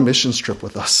possession, go on a mission trip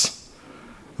with us.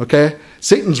 Okay?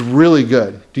 Satan's really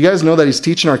good. Do you guys know that he's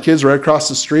teaching our kids right across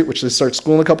the street, which they start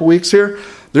school in a couple weeks here?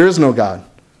 There is no God.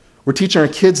 We're teaching our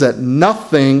kids that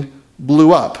nothing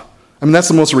blew up. I mean, that's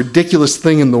the most ridiculous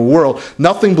thing in the world.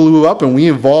 Nothing blew up and we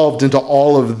evolved into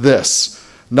all of this.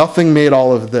 Nothing made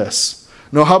all of this.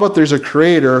 No, how about there's a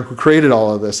creator who created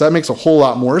all of this? That makes a whole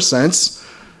lot more sense.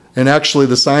 And actually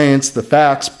the science, the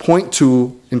facts point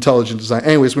to intelligent design.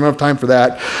 Anyways, we don't have time for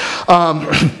that.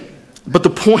 But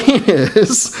the point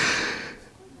is,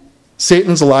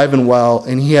 Satan's alive and well,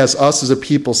 and he has us as a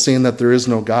people saying that there is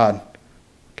no God.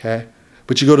 Okay?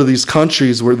 But you go to these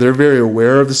countries where they're very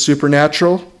aware of the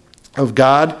supernatural, of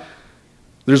God,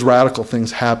 there's radical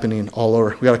things happening all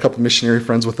over. We got a couple missionary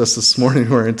friends with us this morning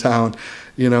who are in town.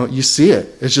 You know, you see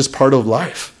it. It's just part of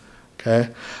life. Okay?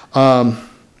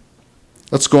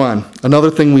 Let's go on.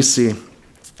 Another thing we see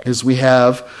is we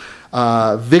have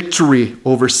victory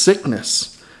over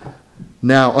sickness.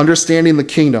 Now, understanding the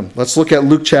kingdom. Let's look at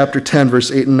Luke chapter 10,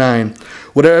 verse 8 and 9.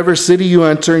 Whatever city you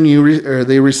enter and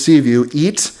they receive you,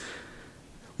 eat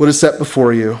what is set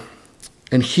before you,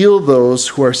 and heal those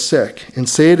who are sick, and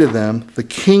say to them, the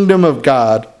kingdom of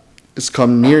God is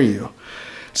come near you.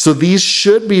 So these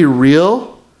should be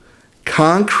real,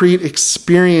 concrete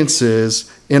experiences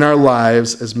in our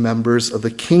lives as members of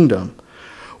the kingdom.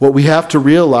 What we have to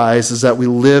realize is that we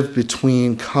live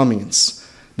between comings.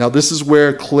 Now, this is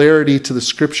where clarity to the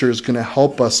scripture is going to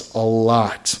help us a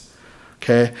lot.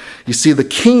 Okay? You see, the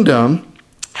kingdom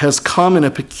has come in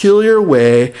a peculiar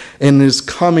way and is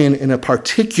coming in a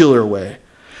particular way.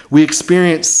 We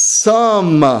experience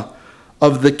some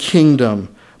of the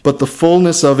kingdom, but the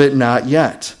fullness of it not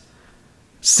yet.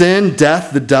 Sin,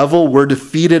 death, the devil were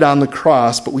defeated on the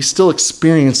cross, but we still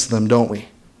experience them, don't we?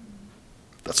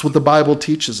 That's what the Bible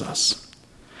teaches us.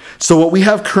 So what we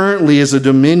have currently is a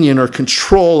dominion or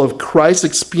control of Christ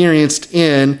experienced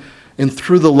in and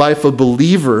through the life of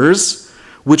believers,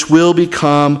 which will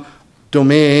become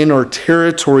domain or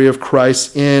territory of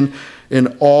Christ in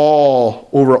and all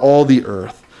over all the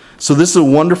earth. So this is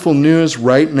wonderful news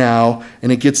right now,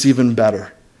 and it gets even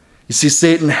better. You see,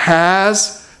 Satan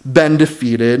has been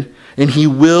defeated, and he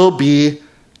will be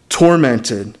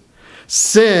tormented.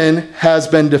 Sin has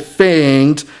been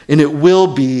defanged, and it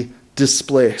will be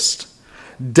displaced.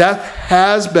 Death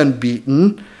has been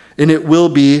beaten, and it will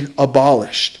be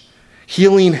abolished.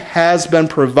 Healing has been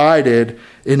provided,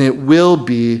 and it will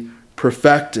be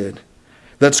perfected.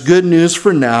 That's good news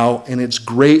for now, and it's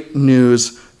great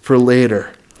news for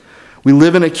later. We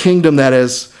live in a kingdom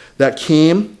that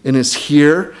came and is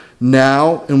here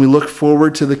now, and we look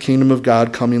forward to the kingdom of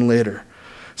God coming later.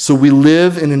 So we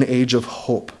live in an age of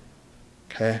hope.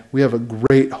 Okay? We have a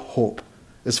great hope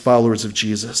as followers of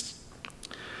Jesus.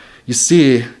 You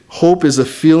see, hope is a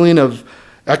feeling of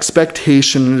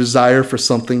expectation and desire for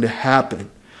something to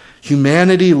happen.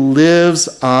 Humanity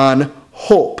lives on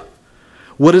hope.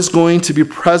 What is going to be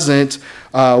present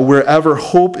wherever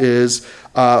hope is,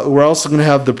 we're also going to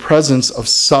have the presence of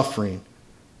suffering.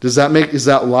 Is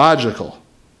that logical?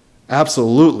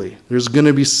 Absolutely. There's going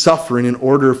to be suffering in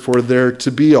order for there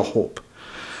to be a hope.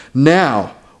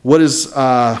 Now, what is,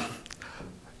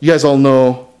 you guys all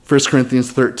know 1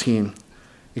 Corinthians 13.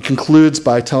 It concludes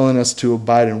by telling us to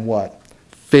abide in what?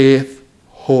 Faith,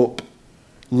 hope,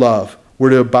 love.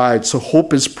 We're to abide. So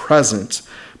hope is present,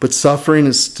 but suffering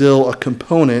is still a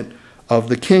component of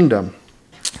the kingdom.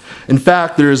 In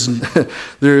fact, there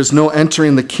is no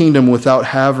entering the kingdom without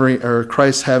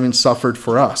Christ having suffered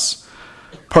for us.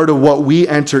 Part of what we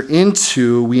enter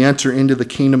into the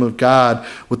kingdom of God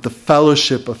with the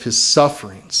fellowship of his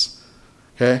sufferings.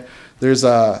 Okay? There's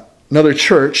another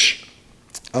church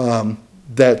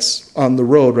that's on the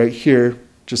road right here,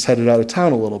 just headed out of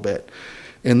town a little bit.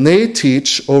 And they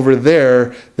teach over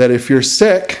there that if you're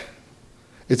sick,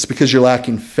 it's because you're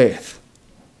lacking faith.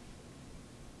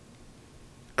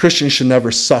 Christians should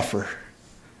never suffer.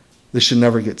 They should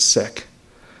never get sick.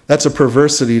 That's a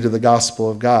perversity to the gospel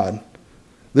of God.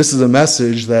 This is a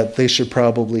message that they should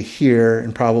probably hear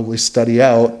and probably study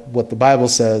out what the Bible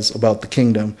says about the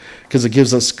kingdom, because it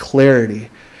gives us clarity.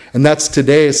 And that's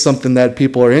today something that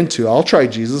people are into. I'll try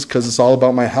Jesus because it's all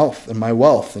about my health and my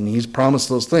wealth, and he's promised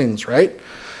those things, right?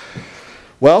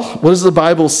 Well, what does the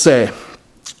Bible say?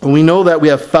 We know that we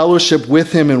have fellowship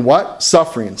with him in what?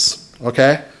 Sufferings,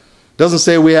 okay? It doesn't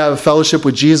say we have fellowship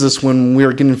with Jesus when we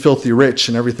are getting filthy rich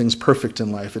and everything's perfect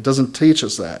in life. It doesn't teach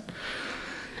us that.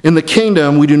 In the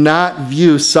kingdom, we do not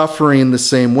view suffering the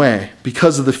same way.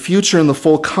 Because of the future and the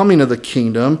full coming of the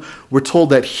kingdom, we're told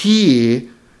that he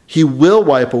will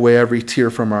wipe away every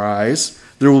tear from our eyes.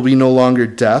 There will be no longer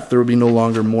death. There will be no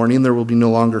longer mourning. There will be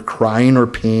no longer crying or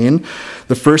pain.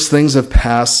 The first things have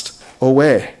passed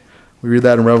away. We read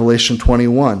that in Revelation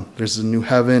 21. There's a new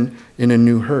heaven and a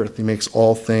new earth. He makes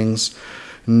all things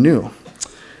new.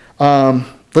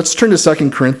 Let's turn to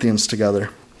 2 Corinthians together.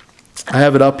 I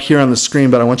have it up here on the screen,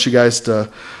 but I want you guys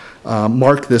to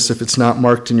mark this if it's not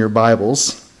marked in your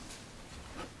Bibles.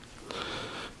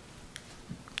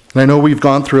 And I know we've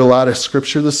gone through a lot of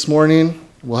scripture this morning.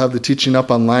 We'll have the teaching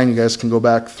up online. You guys can go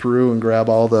back through and grab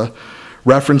all the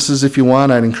references if you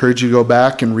want. I'd encourage you to go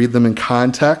back and read them in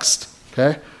context,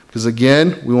 okay? Because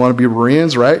again, we want to be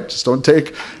Bereans, right? Just don't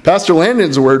take Pastor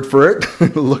Landon's word for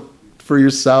it. Look for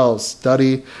yourselves.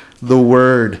 Study the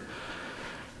word.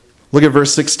 Look at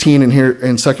verse 16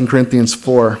 in 2 Corinthians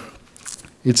 4.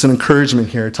 It's an encouragement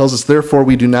here. It tells us, therefore,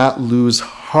 we do not lose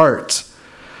heart.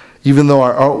 Even though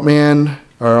our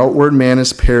outward man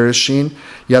is perishing,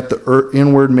 yet the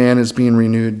inward man is being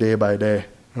renewed day by day.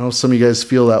 I know some of you guys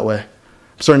feel that way.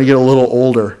 I'm starting to get a little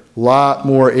older. A lot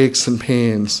more aches and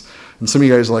pains. And some of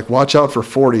you guys are like, watch out for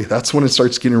 40. That's when it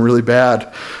starts getting really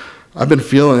bad. I've been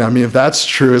feeling it. I mean, if that's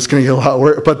true, it's going to get a lot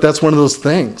worse. But that's one of those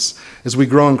things. As we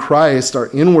grow in Christ, our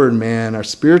inward man, our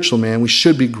spiritual man, we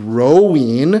should be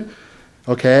growing,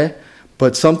 okay?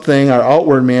 But our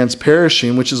outward man's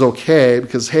perishing, which is okay,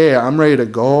 because, hey, I'm ready to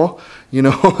go. You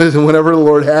know, whatever the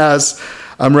Lord has,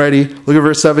 I'm ready. Look at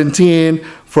verse 17.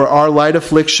 For our light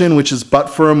affliction, which is but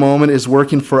for a moment, is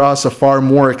working for us a far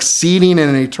more exceeding and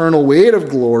an eternal weight of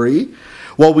glory,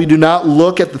 while we do not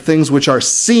look at the things which are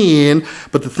seen,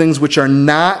 but the things which are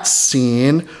not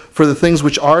seen. For the things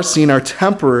which are seen are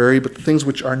temporary, but the things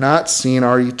which are not seen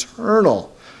are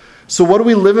eternal. So what are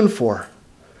we living for?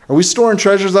 Are we storing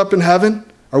treasures up in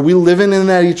heaven? Are we living in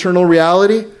that eternal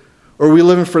reality? Or are we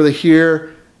living for the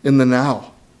here and the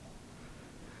now?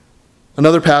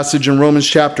 Another passage in Romans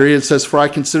chapter 8, it says, for I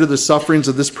consider the sufferings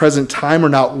of this present time are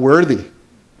not worthy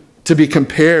to be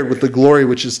compared with the glory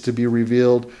which is to be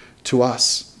revealed to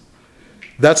us.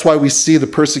 That's why we see the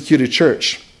persecuted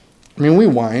church. I mean, we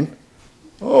whine.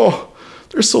 Oh,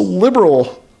 they're so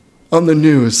liberal on the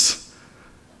news.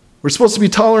 We're supposed to be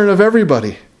tolerant of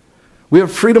everybody. We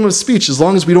have freedom of speech as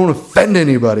long as we don't offend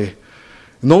anybody.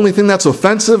 And the only thing that's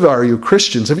offensive are you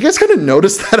Christians. Have you guys kind of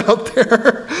noticed that out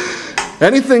there?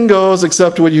 Anything goes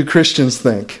except what you Christians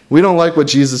think. We don't like what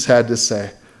Jesus had to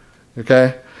say.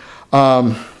 Okay?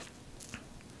 I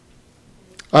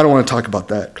don't want to talk about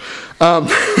that.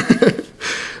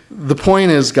 The point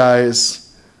is,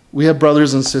 guys, we have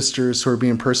brothers and sisters who are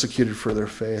being persecuted for their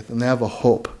faith, and they have a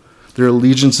hope. Their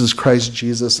allegiance is Christ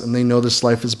Jesus, and they know this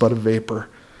life is but a vapor.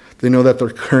 They know that their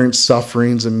current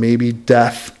sufferings and maybe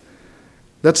death,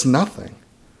 that's nothing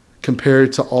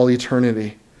compared to all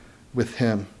eternity with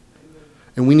him.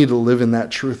 And we need to live in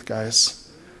that truth,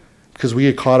 guys, because we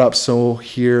get caught up so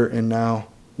here and now.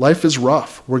 Life is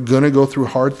rough. We're going to go through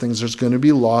hard things. There's going to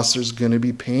be loss. There's going to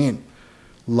be pain.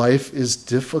 Life is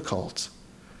difficult.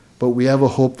 But we have a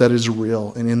hope that is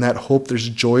real. And in that hope, there's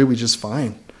joy we just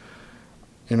find.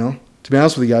 You know, to be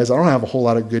honest with you guys, I don't have a whole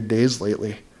lot of good days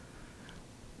lately.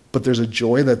 But there's a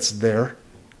joy that's there.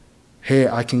 Hey,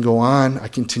 I can go on. I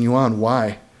continue on.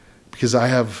 Why? Because I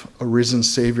have a risen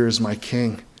Savior as my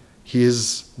King. He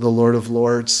is the Lord of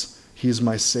Lords. He is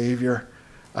my Savior.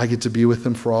 I get to be with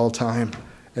him for all time.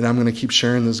 And I'm going to keep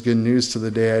sharing this good news to the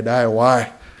day I die.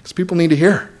 Why? Because people need to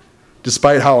hear.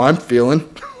 Despite how I'm feeling,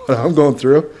 what I'm going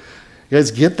through. You guys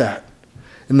get that.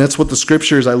 And that's what the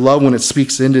scriptures, I love when it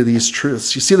speaks into these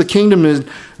truths. You see, the kingdom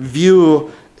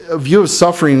view of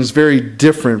suffering is very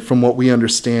different from what we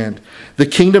understand. The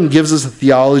kingdom gives us a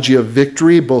theology of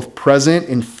victory, both present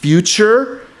and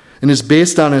future, and is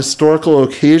based on a historical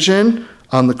occasion,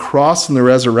 on the cross and the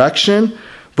resurrection.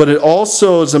 But it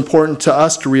also is important to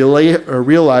us to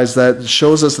realize that it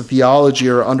shows us a theology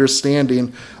or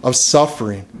understanding of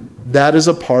suffering. That is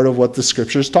a part of what the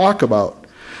scriptures talk about.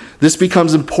 This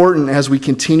becomes important as we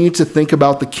continue to think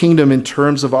about the kingdom in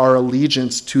terms of our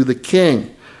allegiance to the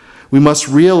King. We must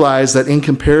realize that in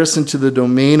comparison to the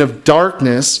domain of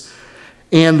darkness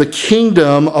and the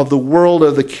kingdom of the world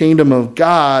of the kingdom of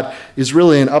God is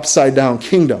really an upside-down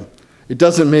kingdom. It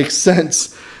doesn't make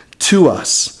sense to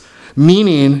us,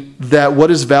 meaning that what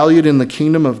is valued in the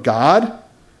kingdom of God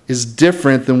is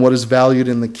different than what is valued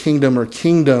in the kingdom or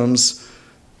kingdoms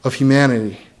of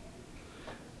humanity.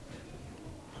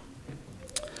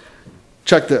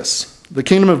 Check this. The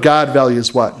kingdom of God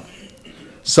values what?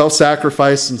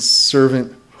 Self-sacrifice and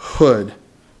servanthood,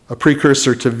 a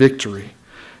precursor to victory.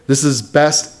 This is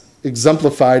best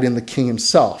exemplified in the king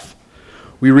himself.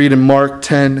 We read in Mark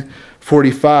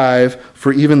 10:45,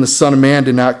 "For even the Son of Man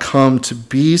did not come to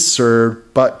be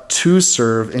served, but to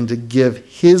serve and to give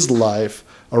his life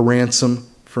a ransom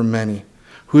for many."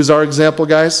 Who's our example,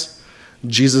 guys?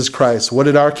 Jesus Christ. What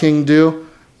did our king do?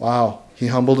 Wow. He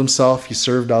humbled himself. He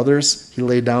served others. He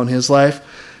laid down his life.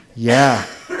 Yeah.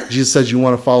 Jesus says, you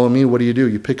want to follow me? What do?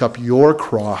 You pick up your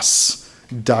cross,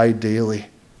 die daily.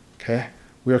 Okay?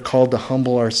 We are called to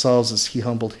humble ourselves as he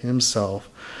humbled himself.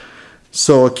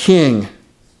 So a king,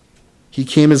 he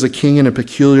came as a king in a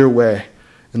peculiar way.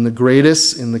 And the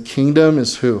greatest in the kingdom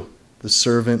is who? The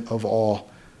servant of all.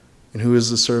 And who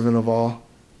is the servant of all?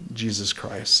 Jesus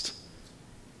Christ.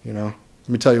 You know, let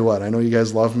me tell you what, I know you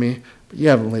guys love me, but you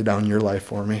haven't laid down your life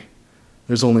for me.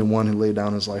 There's only one who laid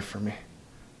down his life for me.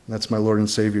 And that's my Lord and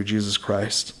Savior, Jesus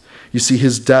Christ. You see,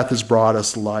 his death has brought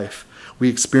us life. We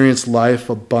experience life,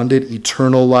 abundant,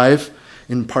 eternal life,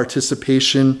 in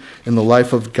participation in the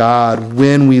life of God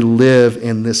when we live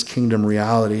in this kingdom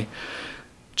reality.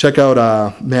 Check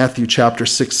out Matthew chapter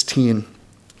 16,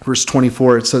 verse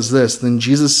 24. It says this, "Then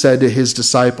Jesus said to his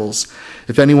disciples,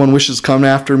 'If anyone wishes to come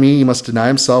after me, he must deny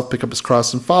himself, pick up his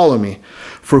cross, and follow me.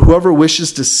 For whoever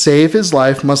wishes to save his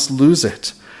life must lose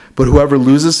it. But whoever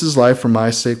loses his life for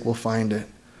my sake will find it.'"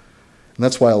 And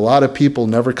that's why a lot of people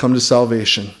never come to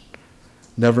salvation,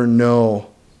 never know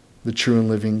the true and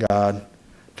living God,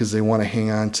 because they want to hang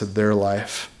on to their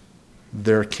life,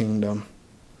 their kingdom.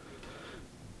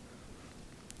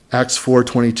 Acts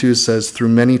 4:22 says, "Through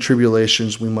many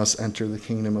tribulations we must enter the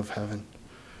kingdom of heaven."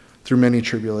 Through many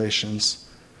tribulations.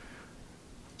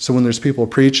 So when there's people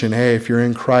preaching, hey, if you're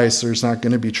in Christ, there's not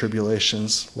going to be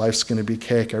tribulations. Life's going to be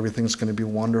cake. Everything's going to be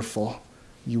wonderful.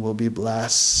 You will be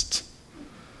blessed.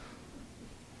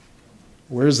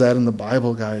 Where's that in the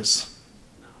Bible, guys?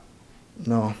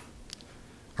 No.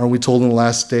 Aren't we told in the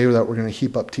last day that we're going to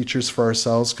heap up teachers for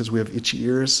ourselves because we have itchy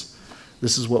ears?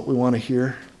 This is what we want to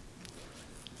hear.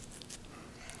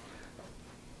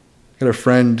 I had a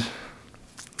friend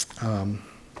a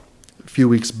few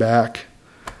weeks back.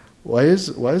 Why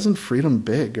isn't freedom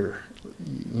big? Or,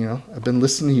 I've been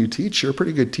listening to you teach. You're a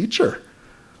pretty good teacher.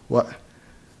 What?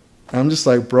 And I'm just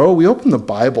like, bro, we open the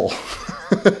Bible.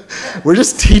 We're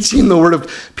just teaching the word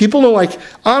of... People don't like...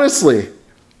 Honestly,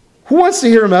 who wants to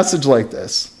hear a message like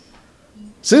this?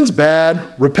 Sin's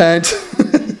bad. Repent.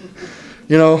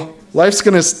 Life's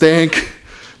going to stink.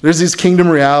 There's these kingdom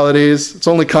realities. It's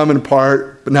only coming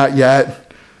apart, but not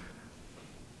yet.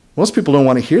 Most people don't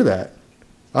want to hear that.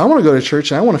 I want to go to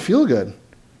church and I want to feel good.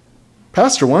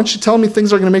 Pastor, why don't you tell me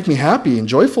things are going to make me happy and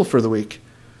joyful for the week?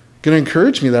 Going to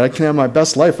encourage me that I can have my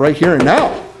best life right here and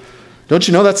now. Don't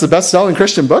you know that's the best-selling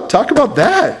Christian book? Talk about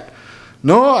that.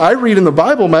 No, I read in the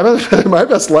Bible, my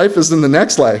best life is in the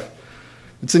next life.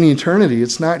 It's in eternity.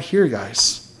 It's not here,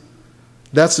 guys.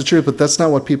 That's the truth, but that's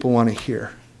not what people want to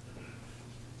hear.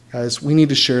 Guys, we need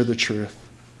to share the truth.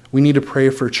 We need to pray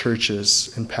for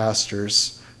churches and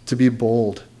pastors to be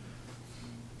bold.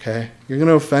 Okay? You're going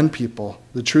to offend people.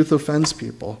 The truth offends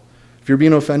people. If you're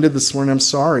being offended this morning, I'm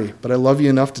sorry, but I love you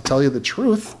enough to tell you the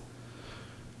truth.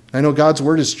 I know God's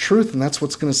word is truth, and that's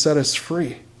what's going to set us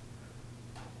free.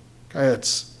 God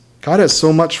has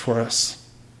so much for us.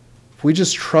 If we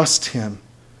just trust him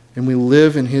and we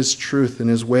live in his truth, in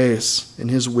his ways, in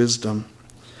his wisdom.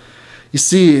 You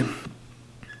see,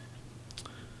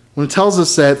 when it tells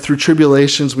us that through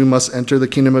tribulations we must enter the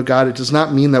kingdom of God, it does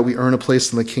not mean that we earn a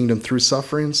place in the kingdom through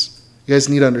sufferings. You guys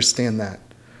need to understand that.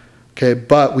 Okay,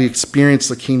 but we experience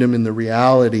the kingdom in the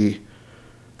reality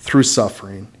through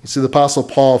suffering. You see, the Apostle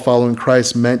Paul, following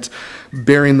Christ, meant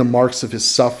bearing the marks of his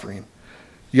suffering.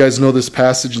 You guys know this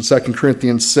passage in 2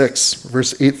 Corinthians 6,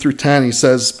 verse 8 through 10. He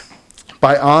says,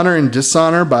 by honor and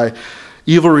dishonor, by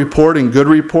evil report and good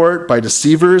report, by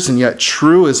deceivers and yet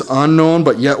true, as unknown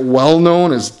but yet well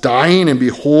known, as dying and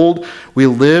behold, we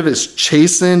live, as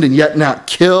chastened and yet not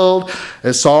killed,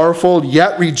 as sorrowful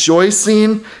yet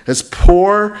rejoicing, as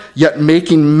poor yet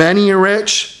making many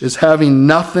rich, as having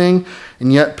nothing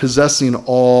and yet possessing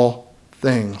all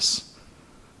things.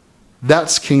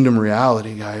 That's kingdom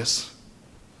reality, guys.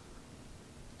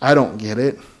 I don't get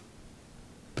it,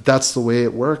 but that's the way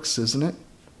it works, isn't it?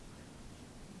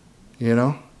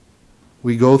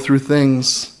 We go through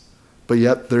things, but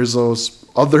yet there's those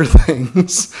other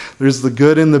things. There's the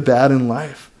good and the bad in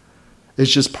life.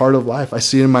 It's just part of life. I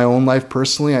see it in my own life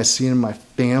personally. I see it in my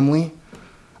family.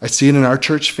 I see it in our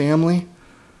church family.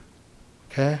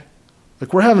 Okay?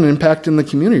 Like, we're having an impact in the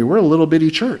community. We're a little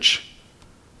bitty church.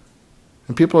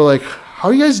 And people are like, how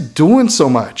are you guys doing so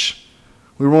much?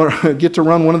 We get to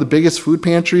run one of the biggest food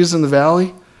pantries in the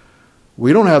valley.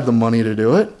 We don't have the money to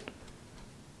do it.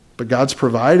 But God's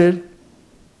provided.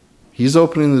 He's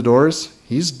opening the doors.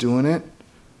 He's doing it.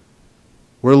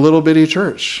 We're a little bitty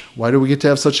church. Why do we get to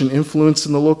have such an influence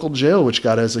in the local jail, which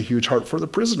God has a huge heart for the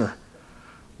prisoner?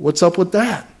 What's up with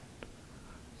that?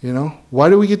 Why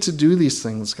do we get to do these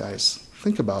things, guys?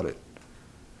 Think about it.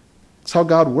 It's how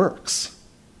God works.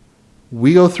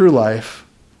 We go through life.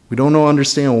 We don't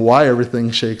understand why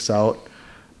everything shakes out,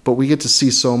 but we get to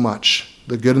see so much.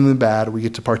 The good and the bad. We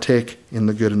get to partake in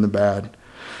the good and the bad.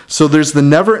 So there's the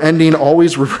never-ending,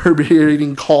 always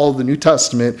reverberating call of the New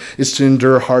Testament is to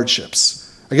endure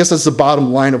hardships. I guess that's the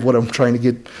bottom line of what I'm trying to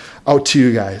get out to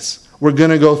you guys. We're going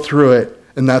to go through it,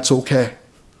 and that's okay.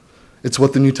 It's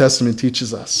what the New Testament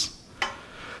teaches us.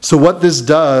 So what this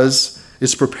does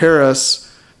is prepare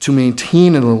us to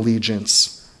maintain an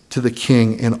allegiance to the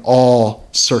King in all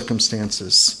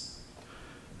circumstances.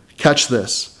 Catch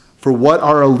this. For what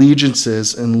are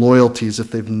allegiances and loyalties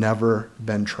if they've never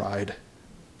been tried?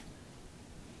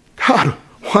 God,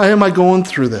 why am I going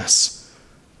through this?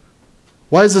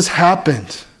 Why has this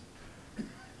happened?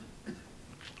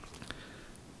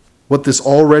 What this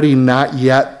already not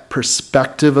yet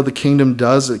perspective of the kingdom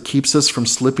does, it keeps us from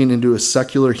slipping into a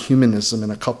secular humanism in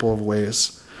a couple of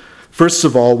ways. First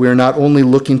of all, we are not only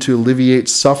looking to alleviate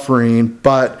suffering,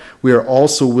 but we are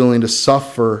also willing to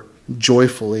suffer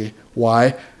joyfully.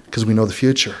 Why? Because we know the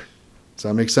future. Does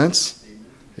that make sense?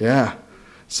 Yeah.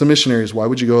 Some missionaries, why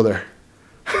would you go there?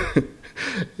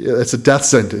 Yeah, it's a death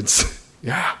sentence.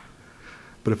 Yeah.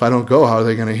 But if I don't go, how are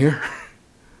they going to hear?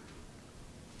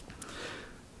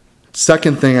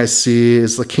 Second thing I see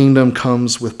is the kingdom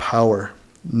comes with power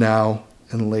now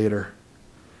and later.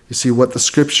 You see, what the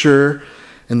scripture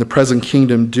and the present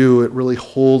kingdom do, it really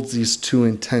holds these two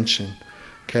in tension.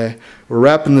 Okay? We're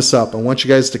wrapping this up. I want you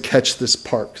guys to catch this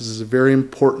part because it's very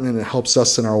important and it helps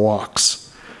us in our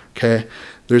walks. Okay?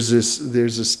 There's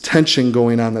this tension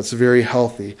going on that's very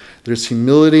healthy. There's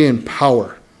humility and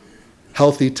power.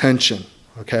 Healthy tension.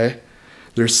 Okay?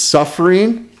 There's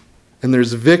suffering and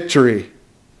there's victory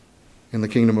in the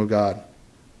kingdom of God.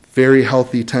 Very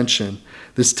healthy tension.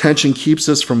 This tension keeps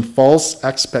us from false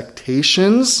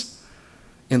expectations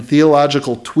and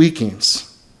theological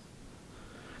tweakings.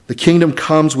 The kingdom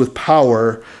comes with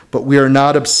power, but we are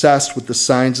not obsessed with the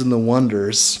signs and the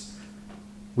wonders.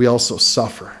 We also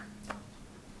suffer.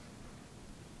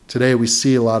 Today we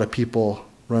see a lot of people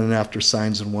running after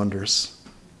signs and wonders.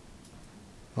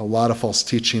 A lot of false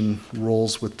teaching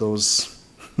rolls with those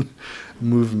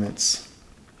movements.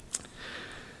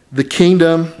 The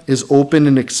kingdom is open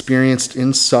and experienced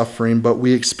in suffering, but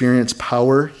we experience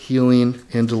power, healing,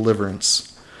 and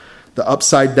deliverance. The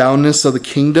upside downness of the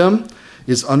kingdom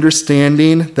is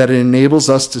understanding that it enables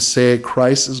us to say,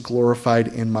 Christ is glorified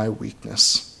in my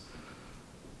weakness.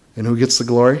 And who gets the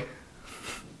glory?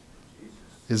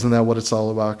 Isn't that what it's all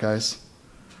about, guys?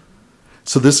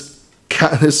 So this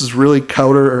is really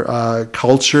counter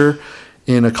culture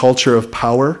in a culture of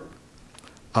power.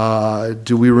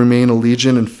 Do we remain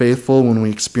allegiant and faithful when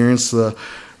we experience the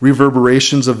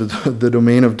reverberations of the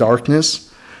domain of darkness?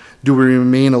 Do we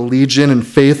remain allegiant and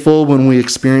faithful when we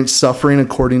experience suffering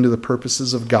according to the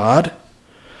purposes of God?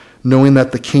 Knowing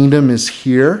that the kingdom is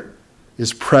here,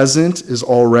 is present, is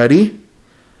already.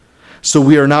 So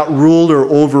we are not ruled or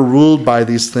overruled by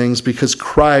these things because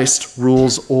Christ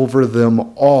rules over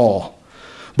them all.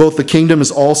 Both the kingdom is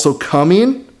also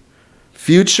coming,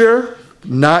 future,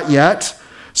 not yet.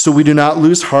 So we do not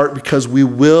lose heart because we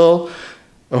will,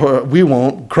 or we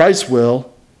won't, Christ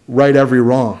will, right every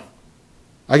wrong.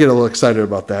 I get a little excited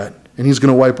about that. And he's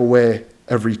going to wipe away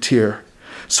every tear.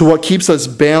 So what keeps us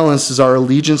balanced is our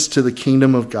allegiance to the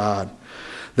kingdom of God.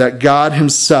 That God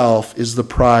himself is the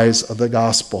prize of the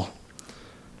gospel.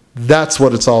 That's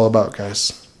what it's all about,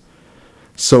 guys.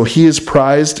 So he is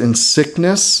prized in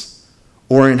sickness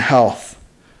or in health,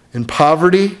 in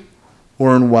poverty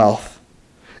or in wealth,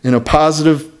 in a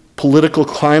positive political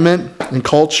climate and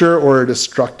culture or a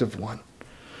destructive one.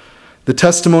 The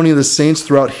testimony of the saints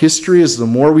throughout history is the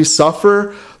more we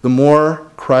suffer, the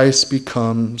more Christ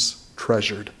becomes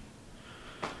treasured.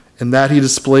 And that he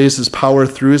displays his power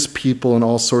through his people in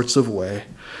all sorts of ways.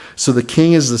 So the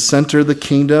king is the center of the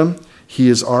kingdom. He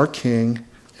is our king,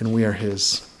 and we are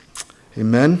his.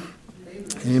 Amen?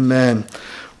 Amen.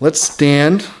 Let's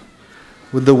stand.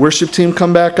 Would the worship team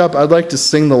come back up? I'd like to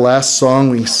sing the last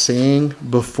song we sang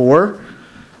before.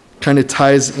 Kind of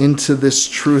ties into this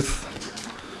truth.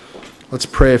 Let's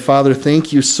pray. Father,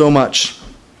 thank you so much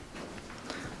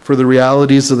for the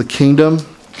realities of the kingdom.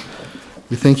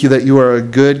 We thank you that you are a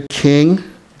good king,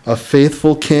 a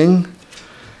faithful king.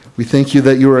 We thank you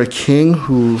that you are a king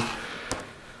who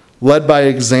led by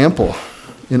example,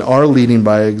 and are leading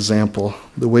by example,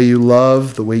 the way you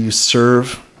love, the way you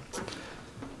serve.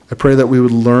 I pray that we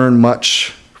would learn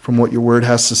much from what your word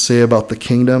has to say about the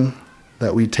kingdom,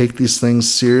 that we take these things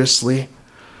seriously,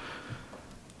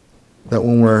 that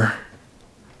when we're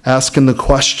asking the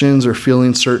questions or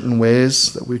feeling certain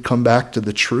ways, that we come back to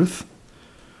the truth,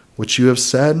 which you have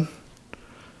said,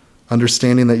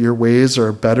 understanding that your ways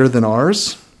are better than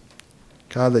ours.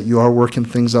 God, that you are working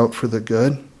things out for the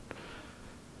good.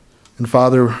 And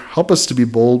Father, help us to be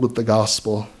bold with the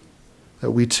gospel, that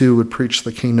we too would preach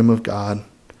the kingdom of God.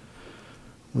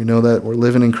 We know that we're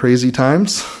living in crazy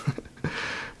times.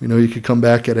 We know you could come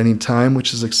back at any time,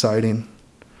 which is exciting.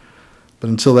 But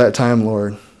until that time,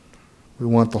 Lord, we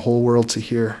want the whole world to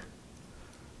hear.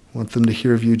 We want them to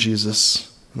hear of you,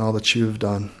 Jesus, and all that you have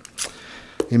done.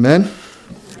 Amen?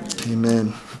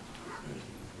 Amen.